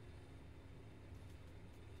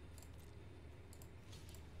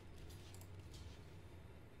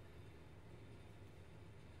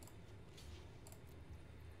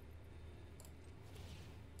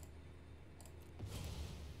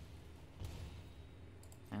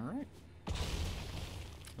 Alright.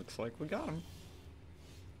 Looks like we got him.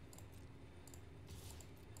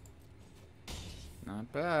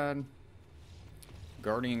 Not bad.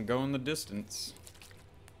 Guardian going the distance.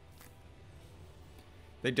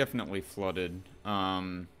 They definitely flooded.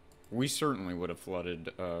 We certainly would have flooded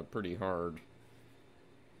pretty hard.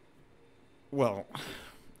 Well,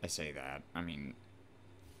 I say that. I mean,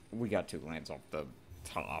 we got 2 lands off the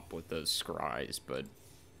top with those scries, but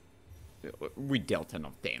we dealt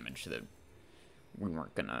enough damage that we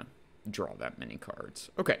weren't gonna draw that many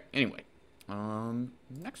cards. Okay, anyway.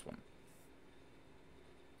 Next one.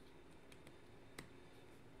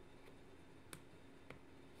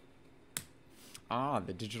 Ah,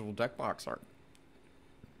 the digital deck box art.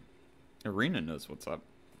 Arena knows what's up.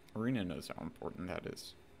 Arena knows how important that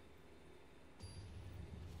is.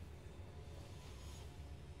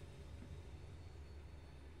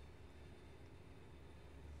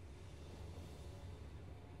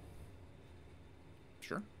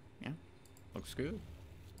 Sure, yeah. Looks good.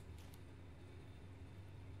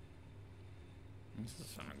 This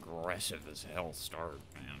is an aggressive as hell start,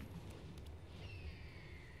 man.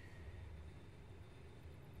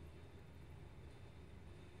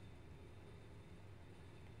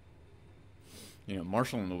 You know,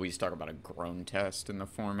 Marshall and Louise talk about a groan test in the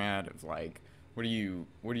format of like, what do you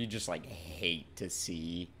just like hate to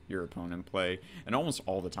see your opponent play? And almost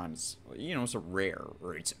all the time, it's, you know, it's a rare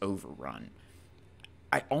or it's overrun.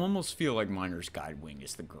 I almost feel like Miner's Guidewing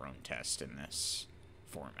is the groan test in this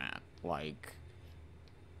format. Like,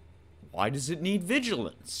 why does it need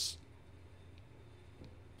vigilance?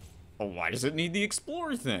 Oh, why does it need the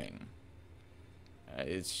explore thing?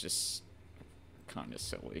 It's just kind of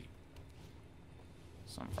silly.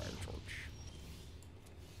 Sunfire Torch.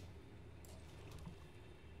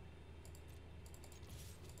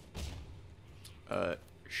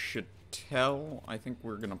 Chattel, I think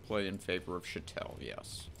we're gonna play in favor of Chattel,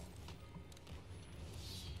 yes.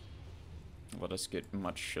 Let us get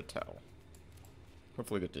much Chattel.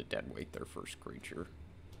 Hopefully get to deadweight their first creature.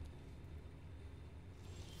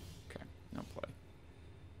 Okay, no play.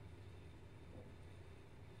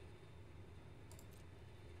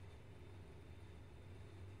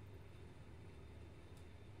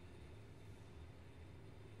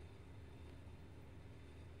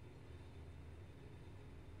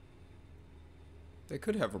 They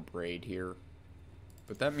could have a Braid here,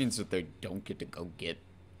 but that means that they don't get to go get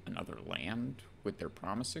another land with their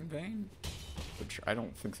Promising Vein, which I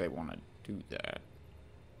don't think they want to do that.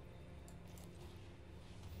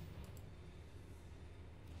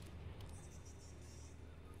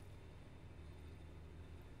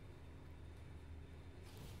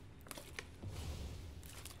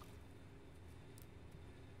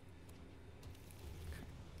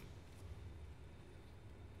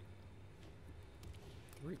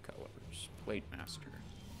 Three colors. Blade Master.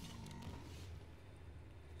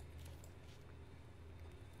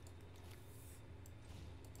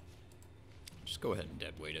 Just go ahead and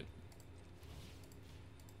deadweight it.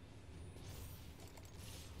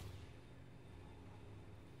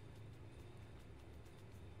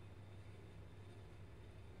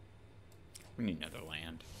 We need another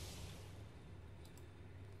land.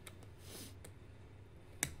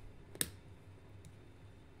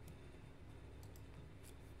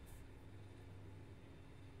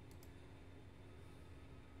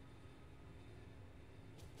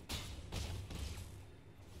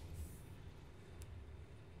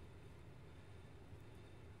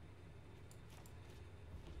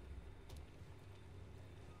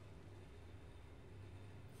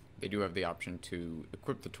 They do have the option to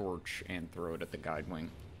equip the torch and throw it at the guide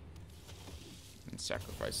wing. And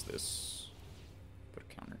sacrifice this. Put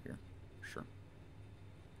a counter here. Sure.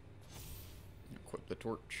 Equip the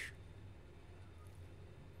torch.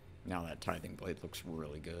 Now that Tithing Blade looks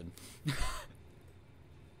really good.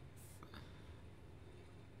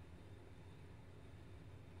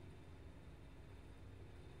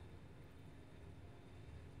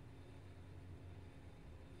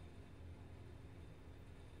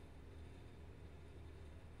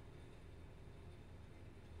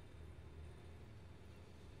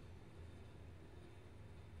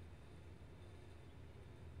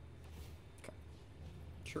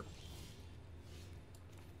 Sure.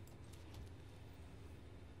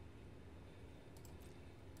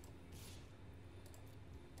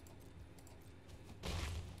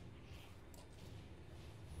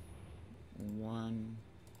 One,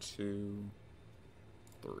 two,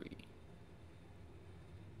 three.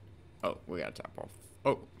 Oh, we gotta tap off.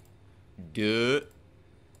 Oh. Duh.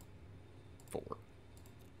 Four.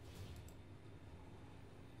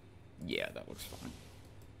 Yeah, that looks fine.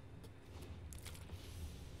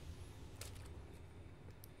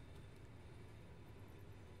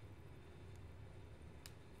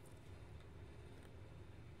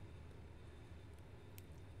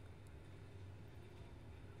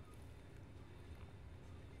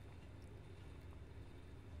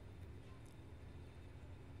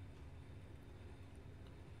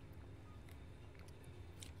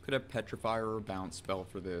 Could have Petrify or a bounce spell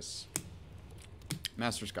for this.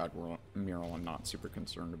 Master's Guide Mural I'm not super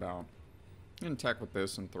concerned about. And attack with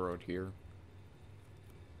this and throw it here.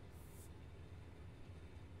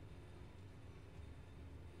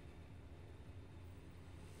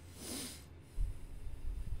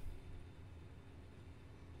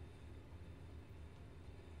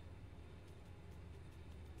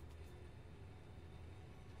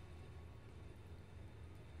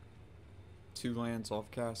 Two lands off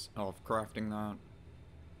crafting that.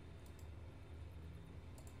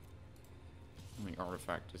 How many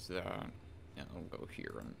artifact is that? Yeah, it'll go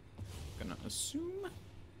here, I'm gonna assume.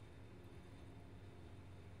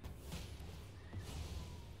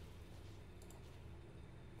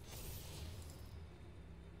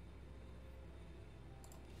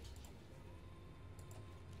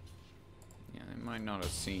 Yeah, they might not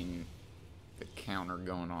have seen the counter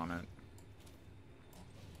going on it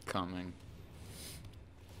coming.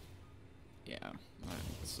 Yeah, I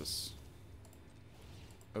think this is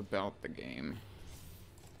about the game.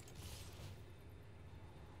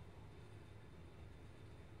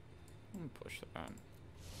 I'm gonna push that.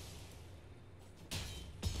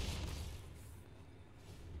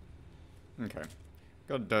 Okay.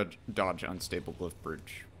 Gotta dodge Unstable Glyph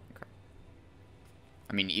Bridge. Okay.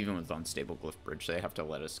 I mean, even with Unstable Glyph Bridge, they have to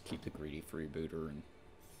let us keep the Greedy Freebooter, and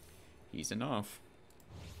he's enough.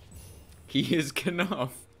 He is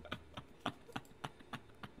Knuff.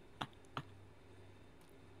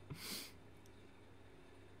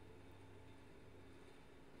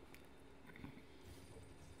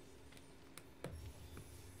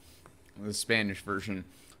 The Spanish version,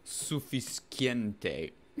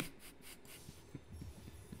 suficiente.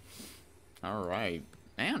 All right,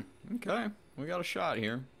 man. Okay, we got a shot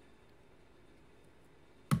here.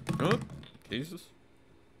 Oh, Jesus.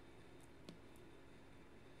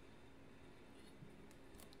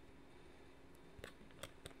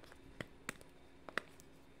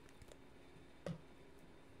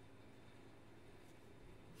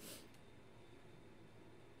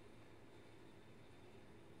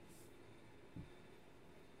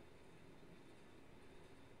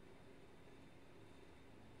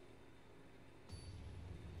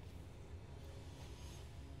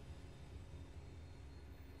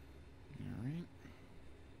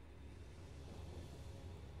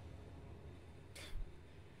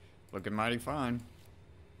 Looking mighty fine.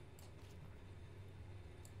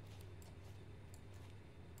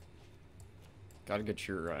 Gotta get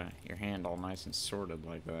your hand all nice and sorted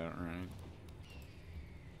like that, right?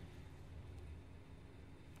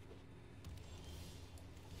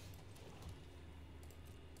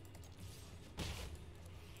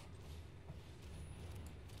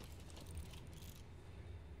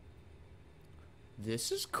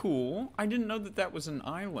 This is cool. I didn't know that that was an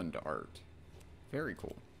island art. Very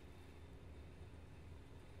cool.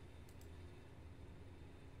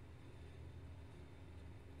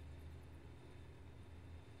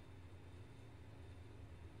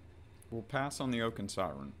 We'll pass on the Oaken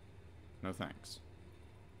Siren. No thanks.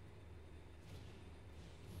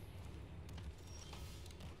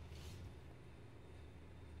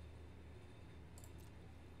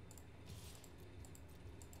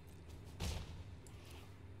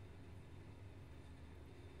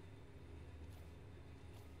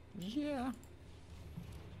 Yeah.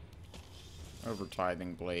 Over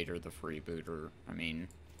Tithing Blade or the Freebooter. I mean,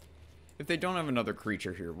 if they don't have another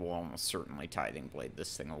creature here, we'll almost certainly Tithing Blade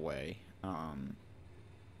this thing away.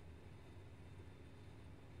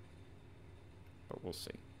 But we'll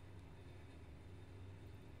see.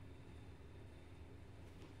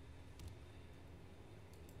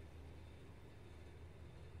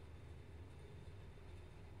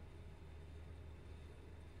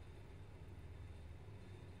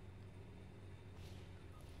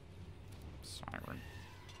 Siren.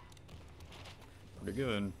 Pretty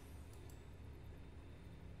good.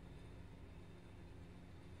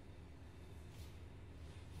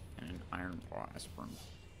 And an Iron Paw Aspirin.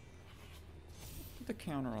 The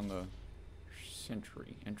counter on the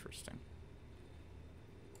Sentry. Interesting.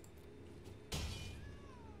 Okay,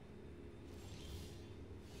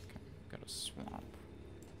 got a swamp.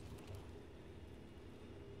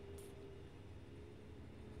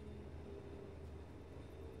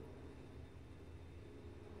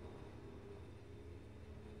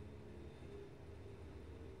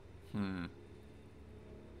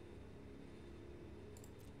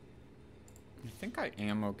 I think I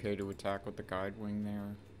am okay to attack with the Guide Wing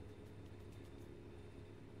there.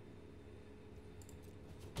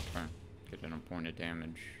 Okay, get in a point of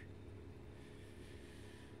damage.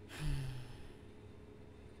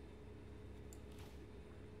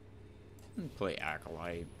 And play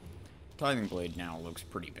Acolyte. Tithing Blade now looks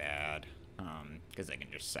pretty bad, because I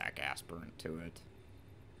can just sack Aspirant to it.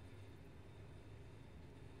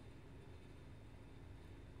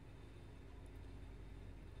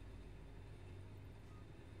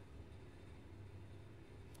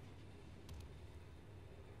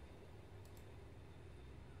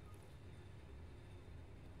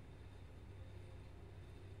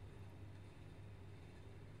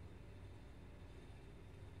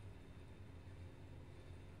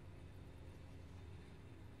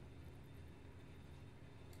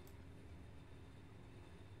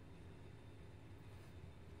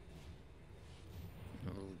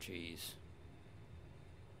 Oh, jeez.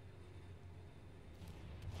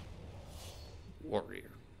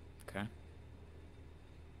 Warrior. Okay.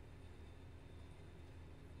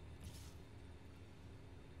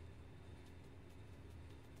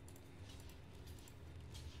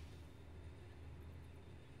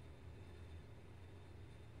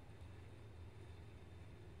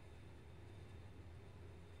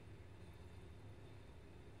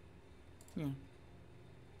 Yeah.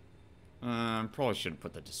 Probably should have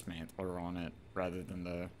put the Dismantler on it rather than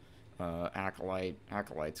the Acolyte.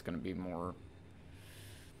 Acolyte's going to be more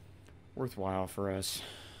worthwhile for us.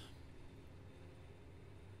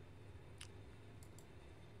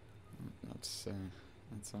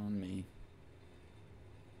 That's on me.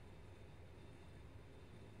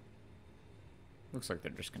 Looks like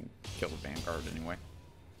they're just gonna kill the Vanguard anyway.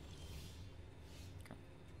 Okay.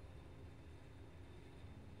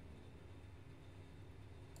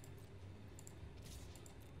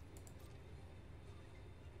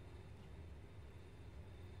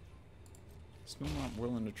 Still not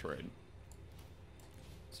willing to trade.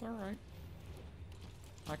 It's alright.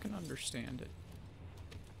 I can understand it.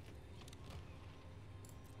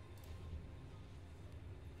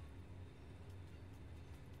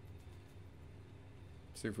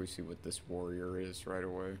 See if we see what this warrior is right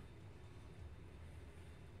away.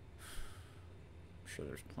 I'm sure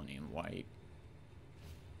there's plenty in white.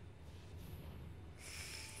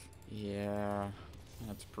 Yeah,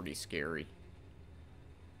 that's pretty scary.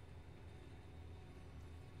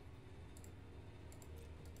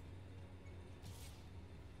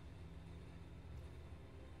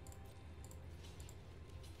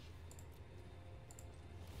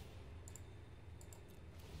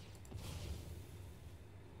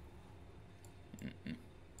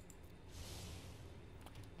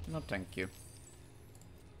 No, thank you.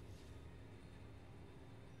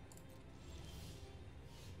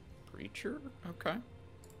 Preacher? Okay.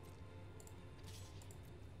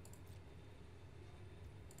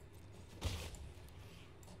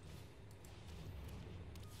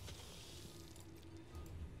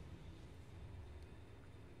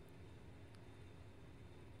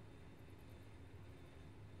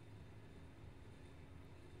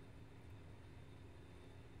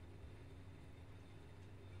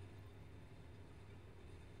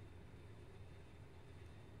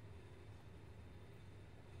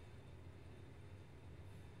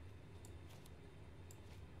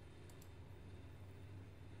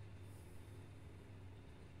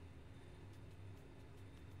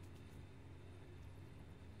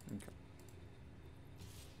 Okay.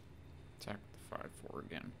 Attack the 5/4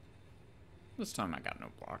 again. This time I got no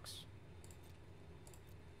blocks.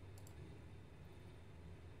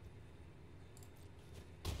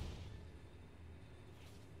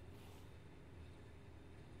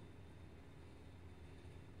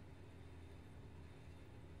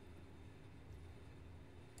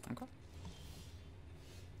 Okay.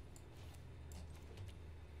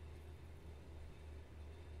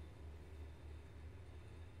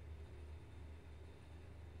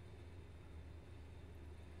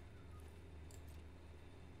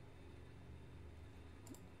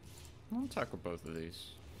 I'll tackle both of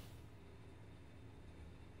these.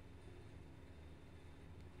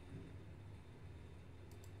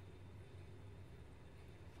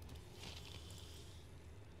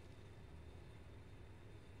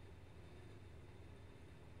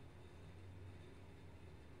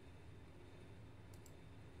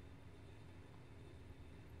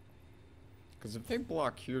 Because if they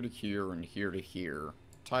block here to here and here to here,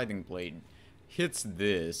 Tithing Blade hits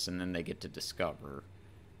this and then they get to discover.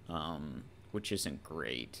 Which isn't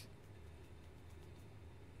great.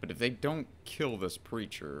 But if they don't kill this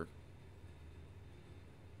preacher,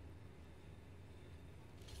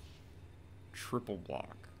 triple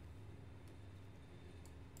block.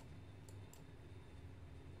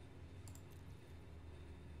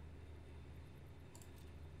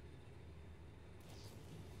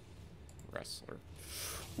 Wrestler.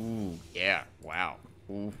 Ooh, yeah, wow.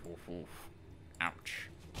 Oof, oof, oof. Ouch.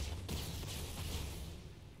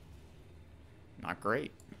 Not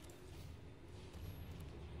great.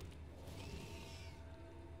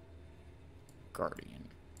 Guardian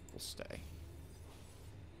will stay.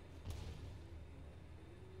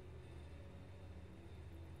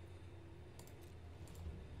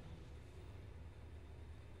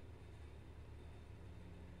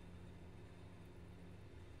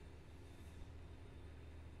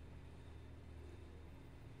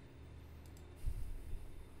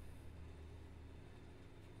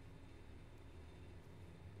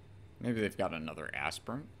 Maybe they've got another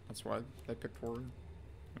aspirant. That's why they picked forward.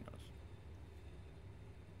 Who knows?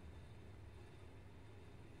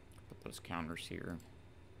 Put those counters here.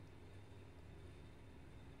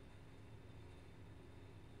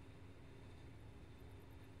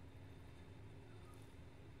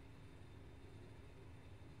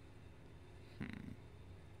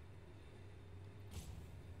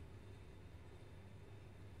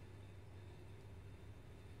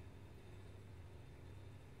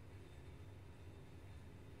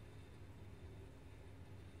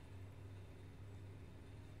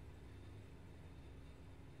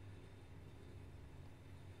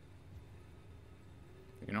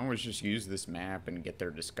 You can always just use this map and get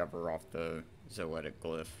their discover off the Zoetic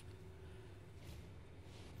Glyph.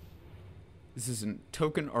 This is a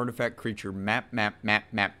token artifact creature.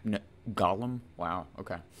 Golem? Wow,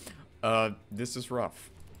 okay. This is rough.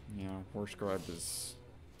 Yeah, War Scribe is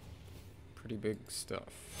pretty big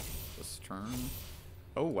stuff this turn.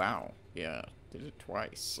 Oh, wow. Yeah, did it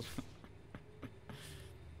twice.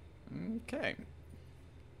 Okay.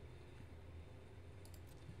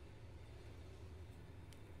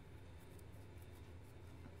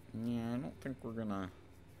 Yeah, I don't think we're gonna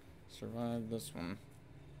survive this one.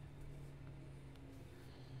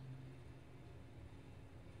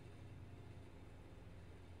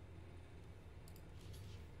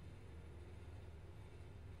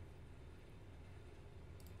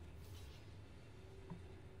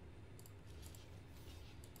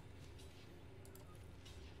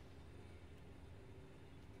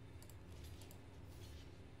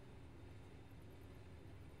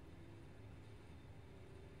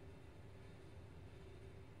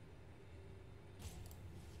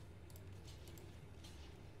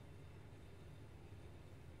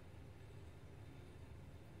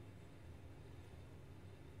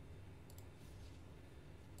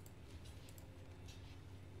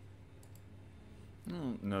 I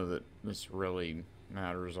don't know that this really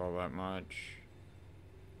matters all that much.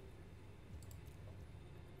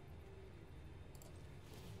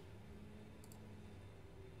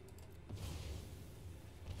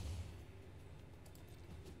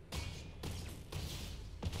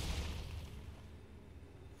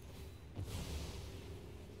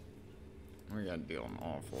 We gotta deal an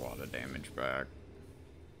awful lot of damage back.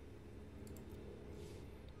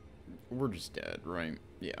 We're just dead, right?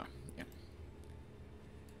 Yeah, yeah.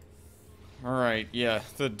 Alright, yeah,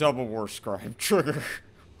 the double War Scribe trigger.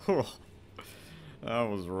 That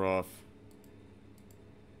was rough.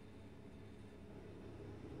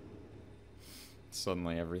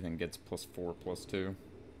 Suddenly everything gets +4/+2.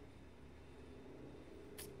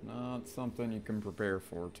 Not something you can prepare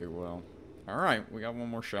for too well. Alright, we got one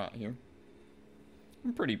more shot here.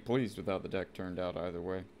 I'm pretty pleased with how the deck turned out either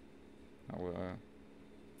way. I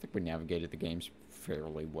think we navigated the games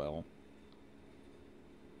fairly well.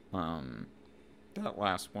 That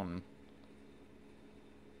last one...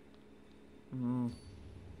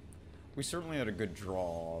 we certainly had a good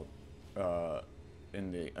draw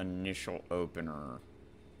in the initial opener.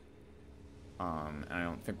 And I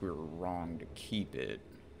don't think we were wrong to keep it.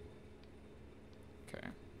 Okay.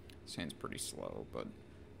 Seems pretty slow, but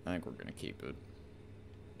I think we're gonna keep it.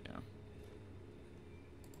 Yeah.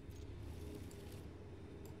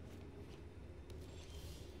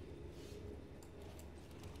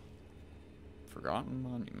 Forgotten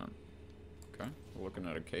Monument. Okay. We're looking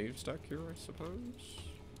at a cave stack here, I suppose.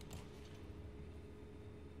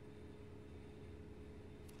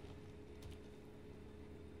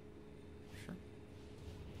 Sure.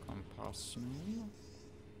 Compost snow.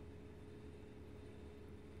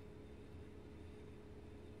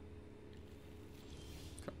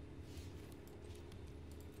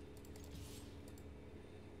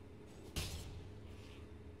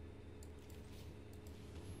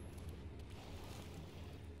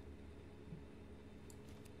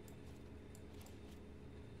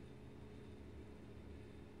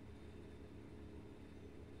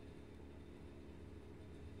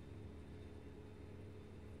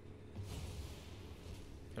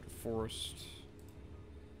 Got a forest.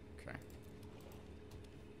 Okay.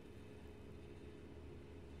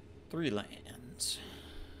 3 lands.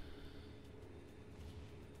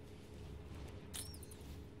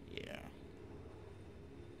 Yeah.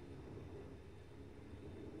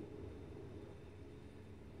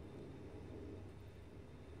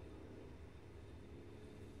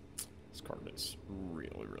 This card is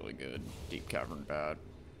really, really good. Deep Cavern Bat.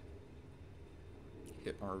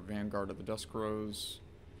 Hit our Vanguard of the Dusk Rose.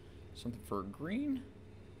 Something for a green?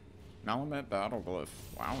 Malamet Battleglyph.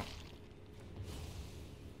 Wow.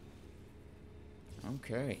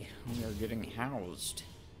 Okay, we are getting housed.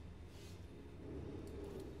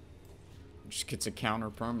 Just gets a counter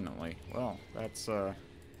permanently. Well, that's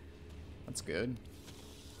good.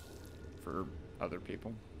 For other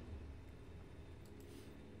people.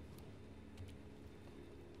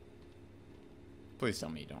 Please tell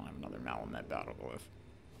me you don't have another Malamet Battleglyph.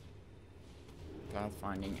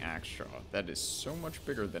 Pathfinding Axe Shot. That is so much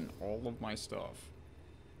bigger than all of my stuff.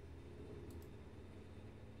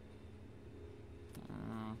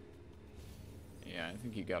 Yeah, I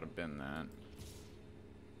think you gotta bend that.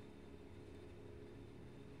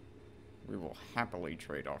 We will happily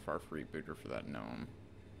trade off our freebooter for that gnome.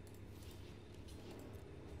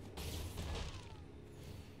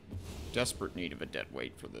 Desperate need of a dead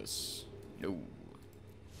weight for this. No.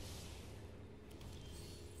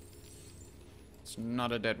 It's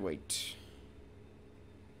not a dead weight.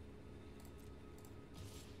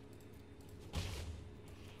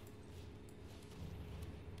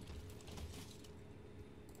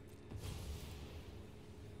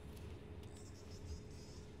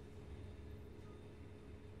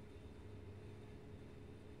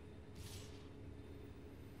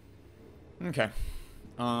 Okay.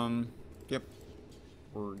 Yep.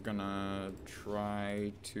 We're gonna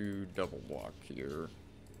try to double block here.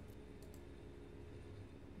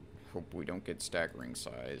 Hope we don't get staggering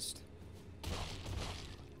sized.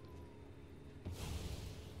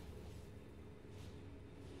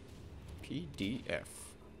 PDF.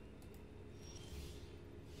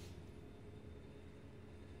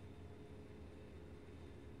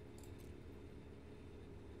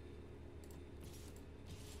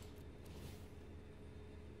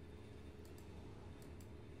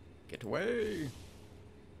 Get away!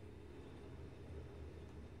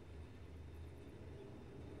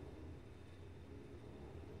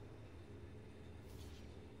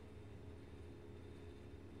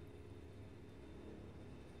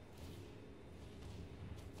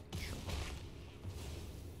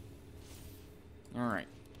 Alright.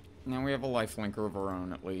 Now we have a lifelinker of our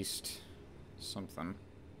own, at least. Something.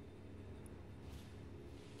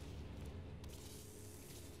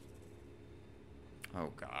 Oh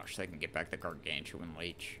gosh, they can get back the Gargantuan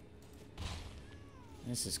Leech.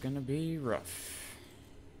 This is gonna be rough.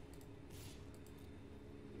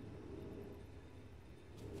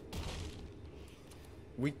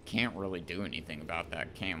 We can't really do anything about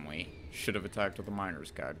that, can we? Should have attacked with the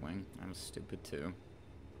Miner's Guidewing. I was stupid too.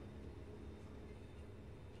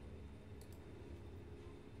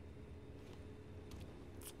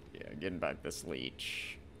 Yeah, getting back this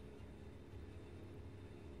leech.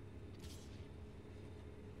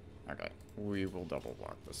 Okay, we will double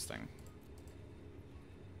block this thing.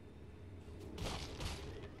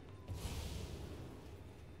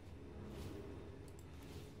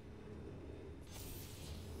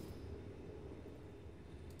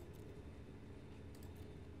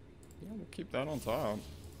 Yeah, we'll keep that on top.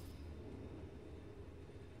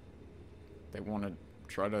 They want to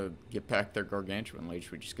try to get back their Gargantuan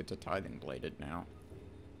Leech, we just get to Tithing Blade it now.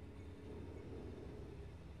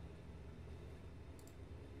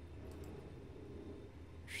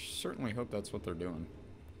 Certainly hope that's what they're doing.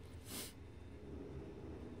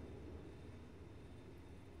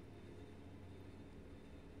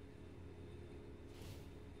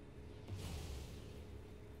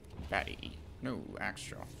 Batty. No, Axe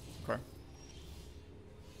Jaw. Okay.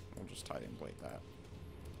 We'll just Tithing Blade that.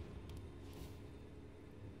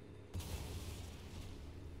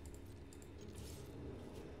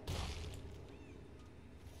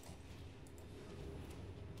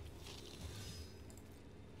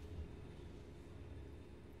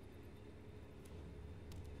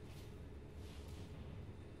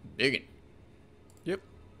 Digging. Yep.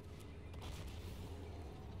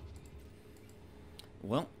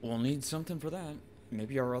 Well, we'll need something for that.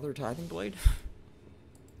 Maybe our other Tithing Blade?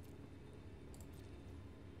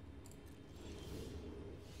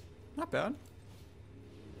 Not bad.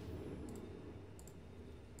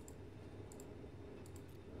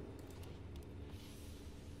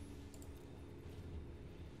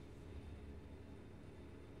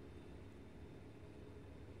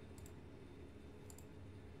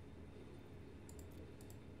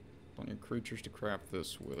 Plenty of creatures to craft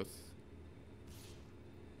this with.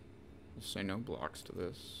 We'll say no blocks to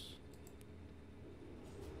this.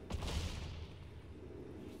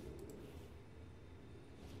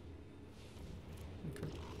 Okay.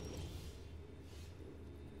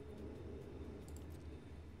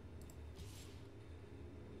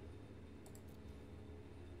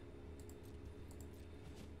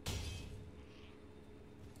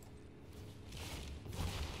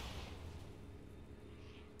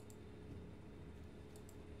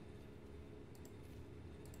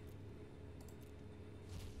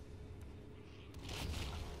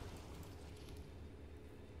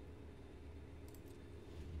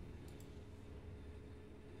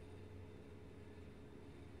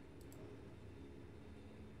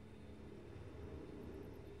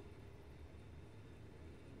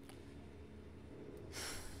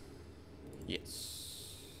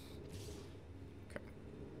 Yes. Okay.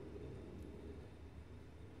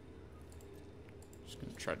 Just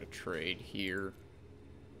gonna try to trade here.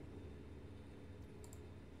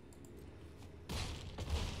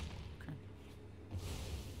 Okay.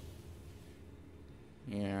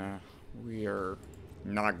 Yeah, we are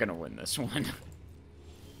not gonna win this one.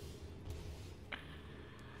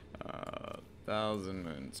 Thousand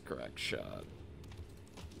Moons, correct shot.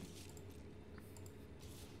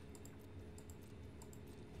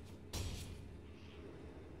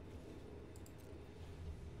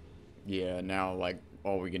 Yeah, now, like,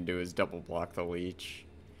 all we can do is double block the leech.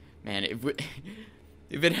 Man, if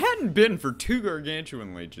it hadn't been for two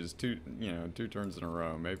Gargantuan Leeches, two turns in a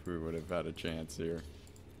row, maybe we would have had a chance here.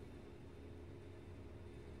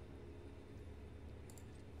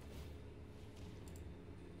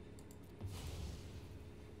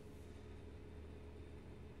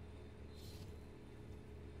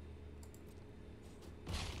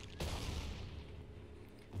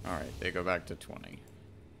 Alright, they go back to 20.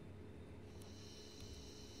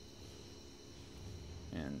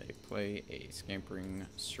 And they play a Scampering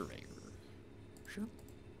Surveyor. Sure.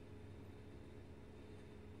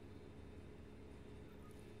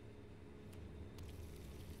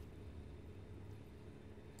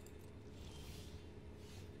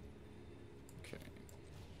 Okay.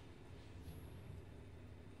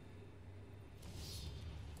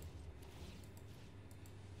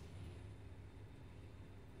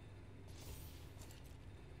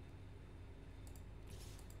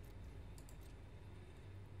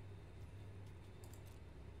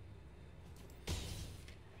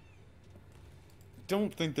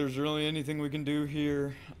 Don't think there's really anything we can do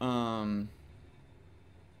here.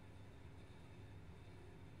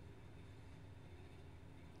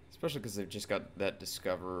 Especially because they've just got that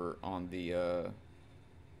Discover on the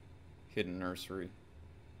Hidden Nursery.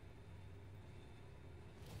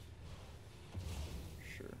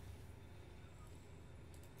 Sure.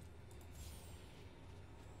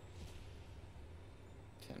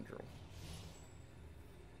 Tendril.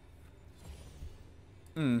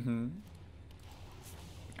 Mm-hmm.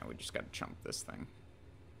 Yeah, we just gotta chunk this thing.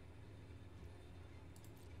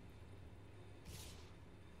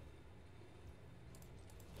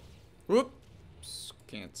 Whoops.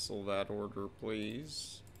 Cancel that order,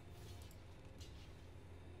 please.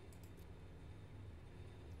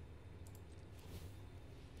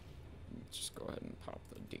 Let's just go ahead and pop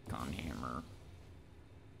the Decon Hammer.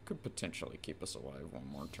 Could potentially keep us alive one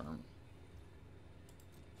more turn.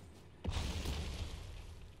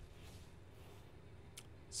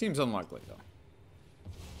 Seems unlikely, though.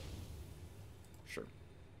 Sure.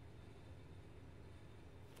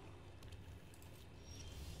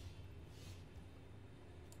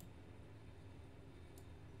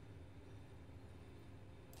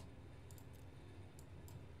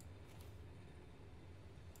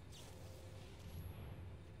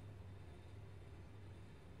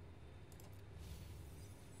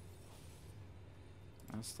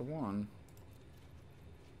 That's the one.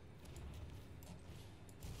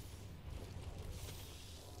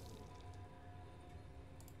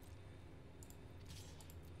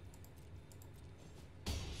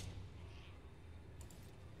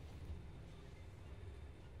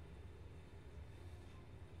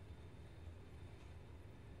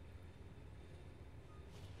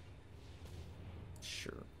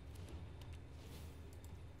 Sure.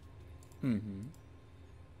 Mm-hmm.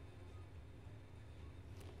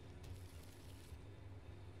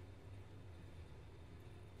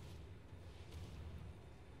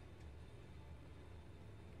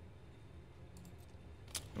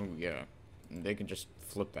 Oh, yeah. They can just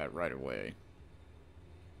flip that right away.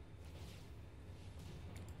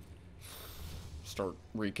 Start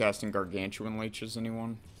recasting Gargantuan Leeches,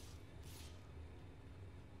 anyone?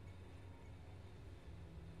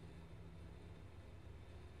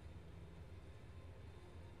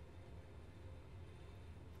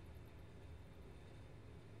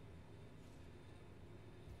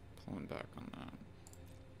 Pulling back on that.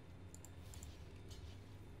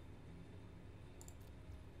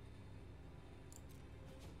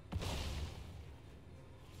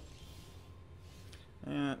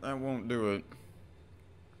 Yeah, that won't do it.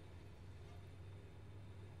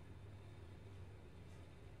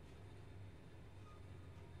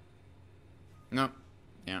 Nope.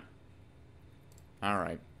 Yeah.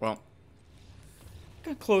 Alright, well.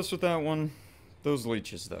 Got close with that one. Those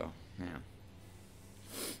leeches, though. Yeah.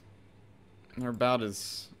 They're about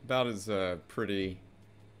as pretty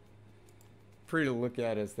to look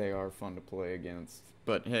at as they are fun to play against.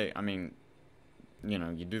 But hey, I mean, you know,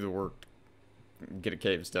 you do the work, get a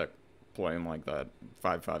Caves deck, play them like that.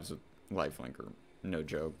 5/5s with Lifelinker. No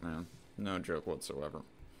joke, man. No joke whatsoever.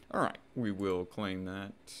 Alright, we will claim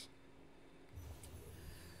that.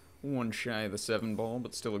 One shy of the 7 ball,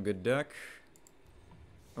 but still a good deck.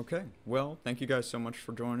 Okay, well, thank you guys so much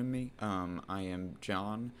for joining me. I am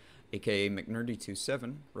John, aka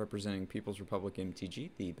McNerdy27, representing People's Republic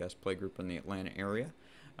MTG, the best play group in the Atlanta area.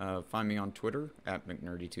 Find me on Twitter at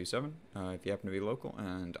McNerdy27 if you happen to be local,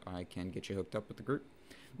 and I can get you hooked up with the group.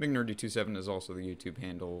 McNerdy27 is also the YouTube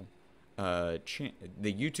handle. The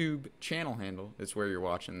YouTube channel handle is where you're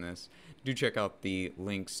watching this. Do check out the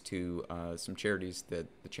links to some charities that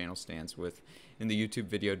the channel stands with in the YouTube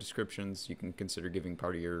video descriptions. You can consider giving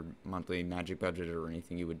part of your monthly Magic budget or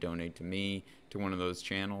anything you would donate to me to one of those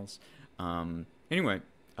channels. Anyway,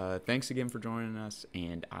 thanks again for joining us,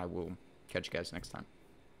 and I will catch you guys next time.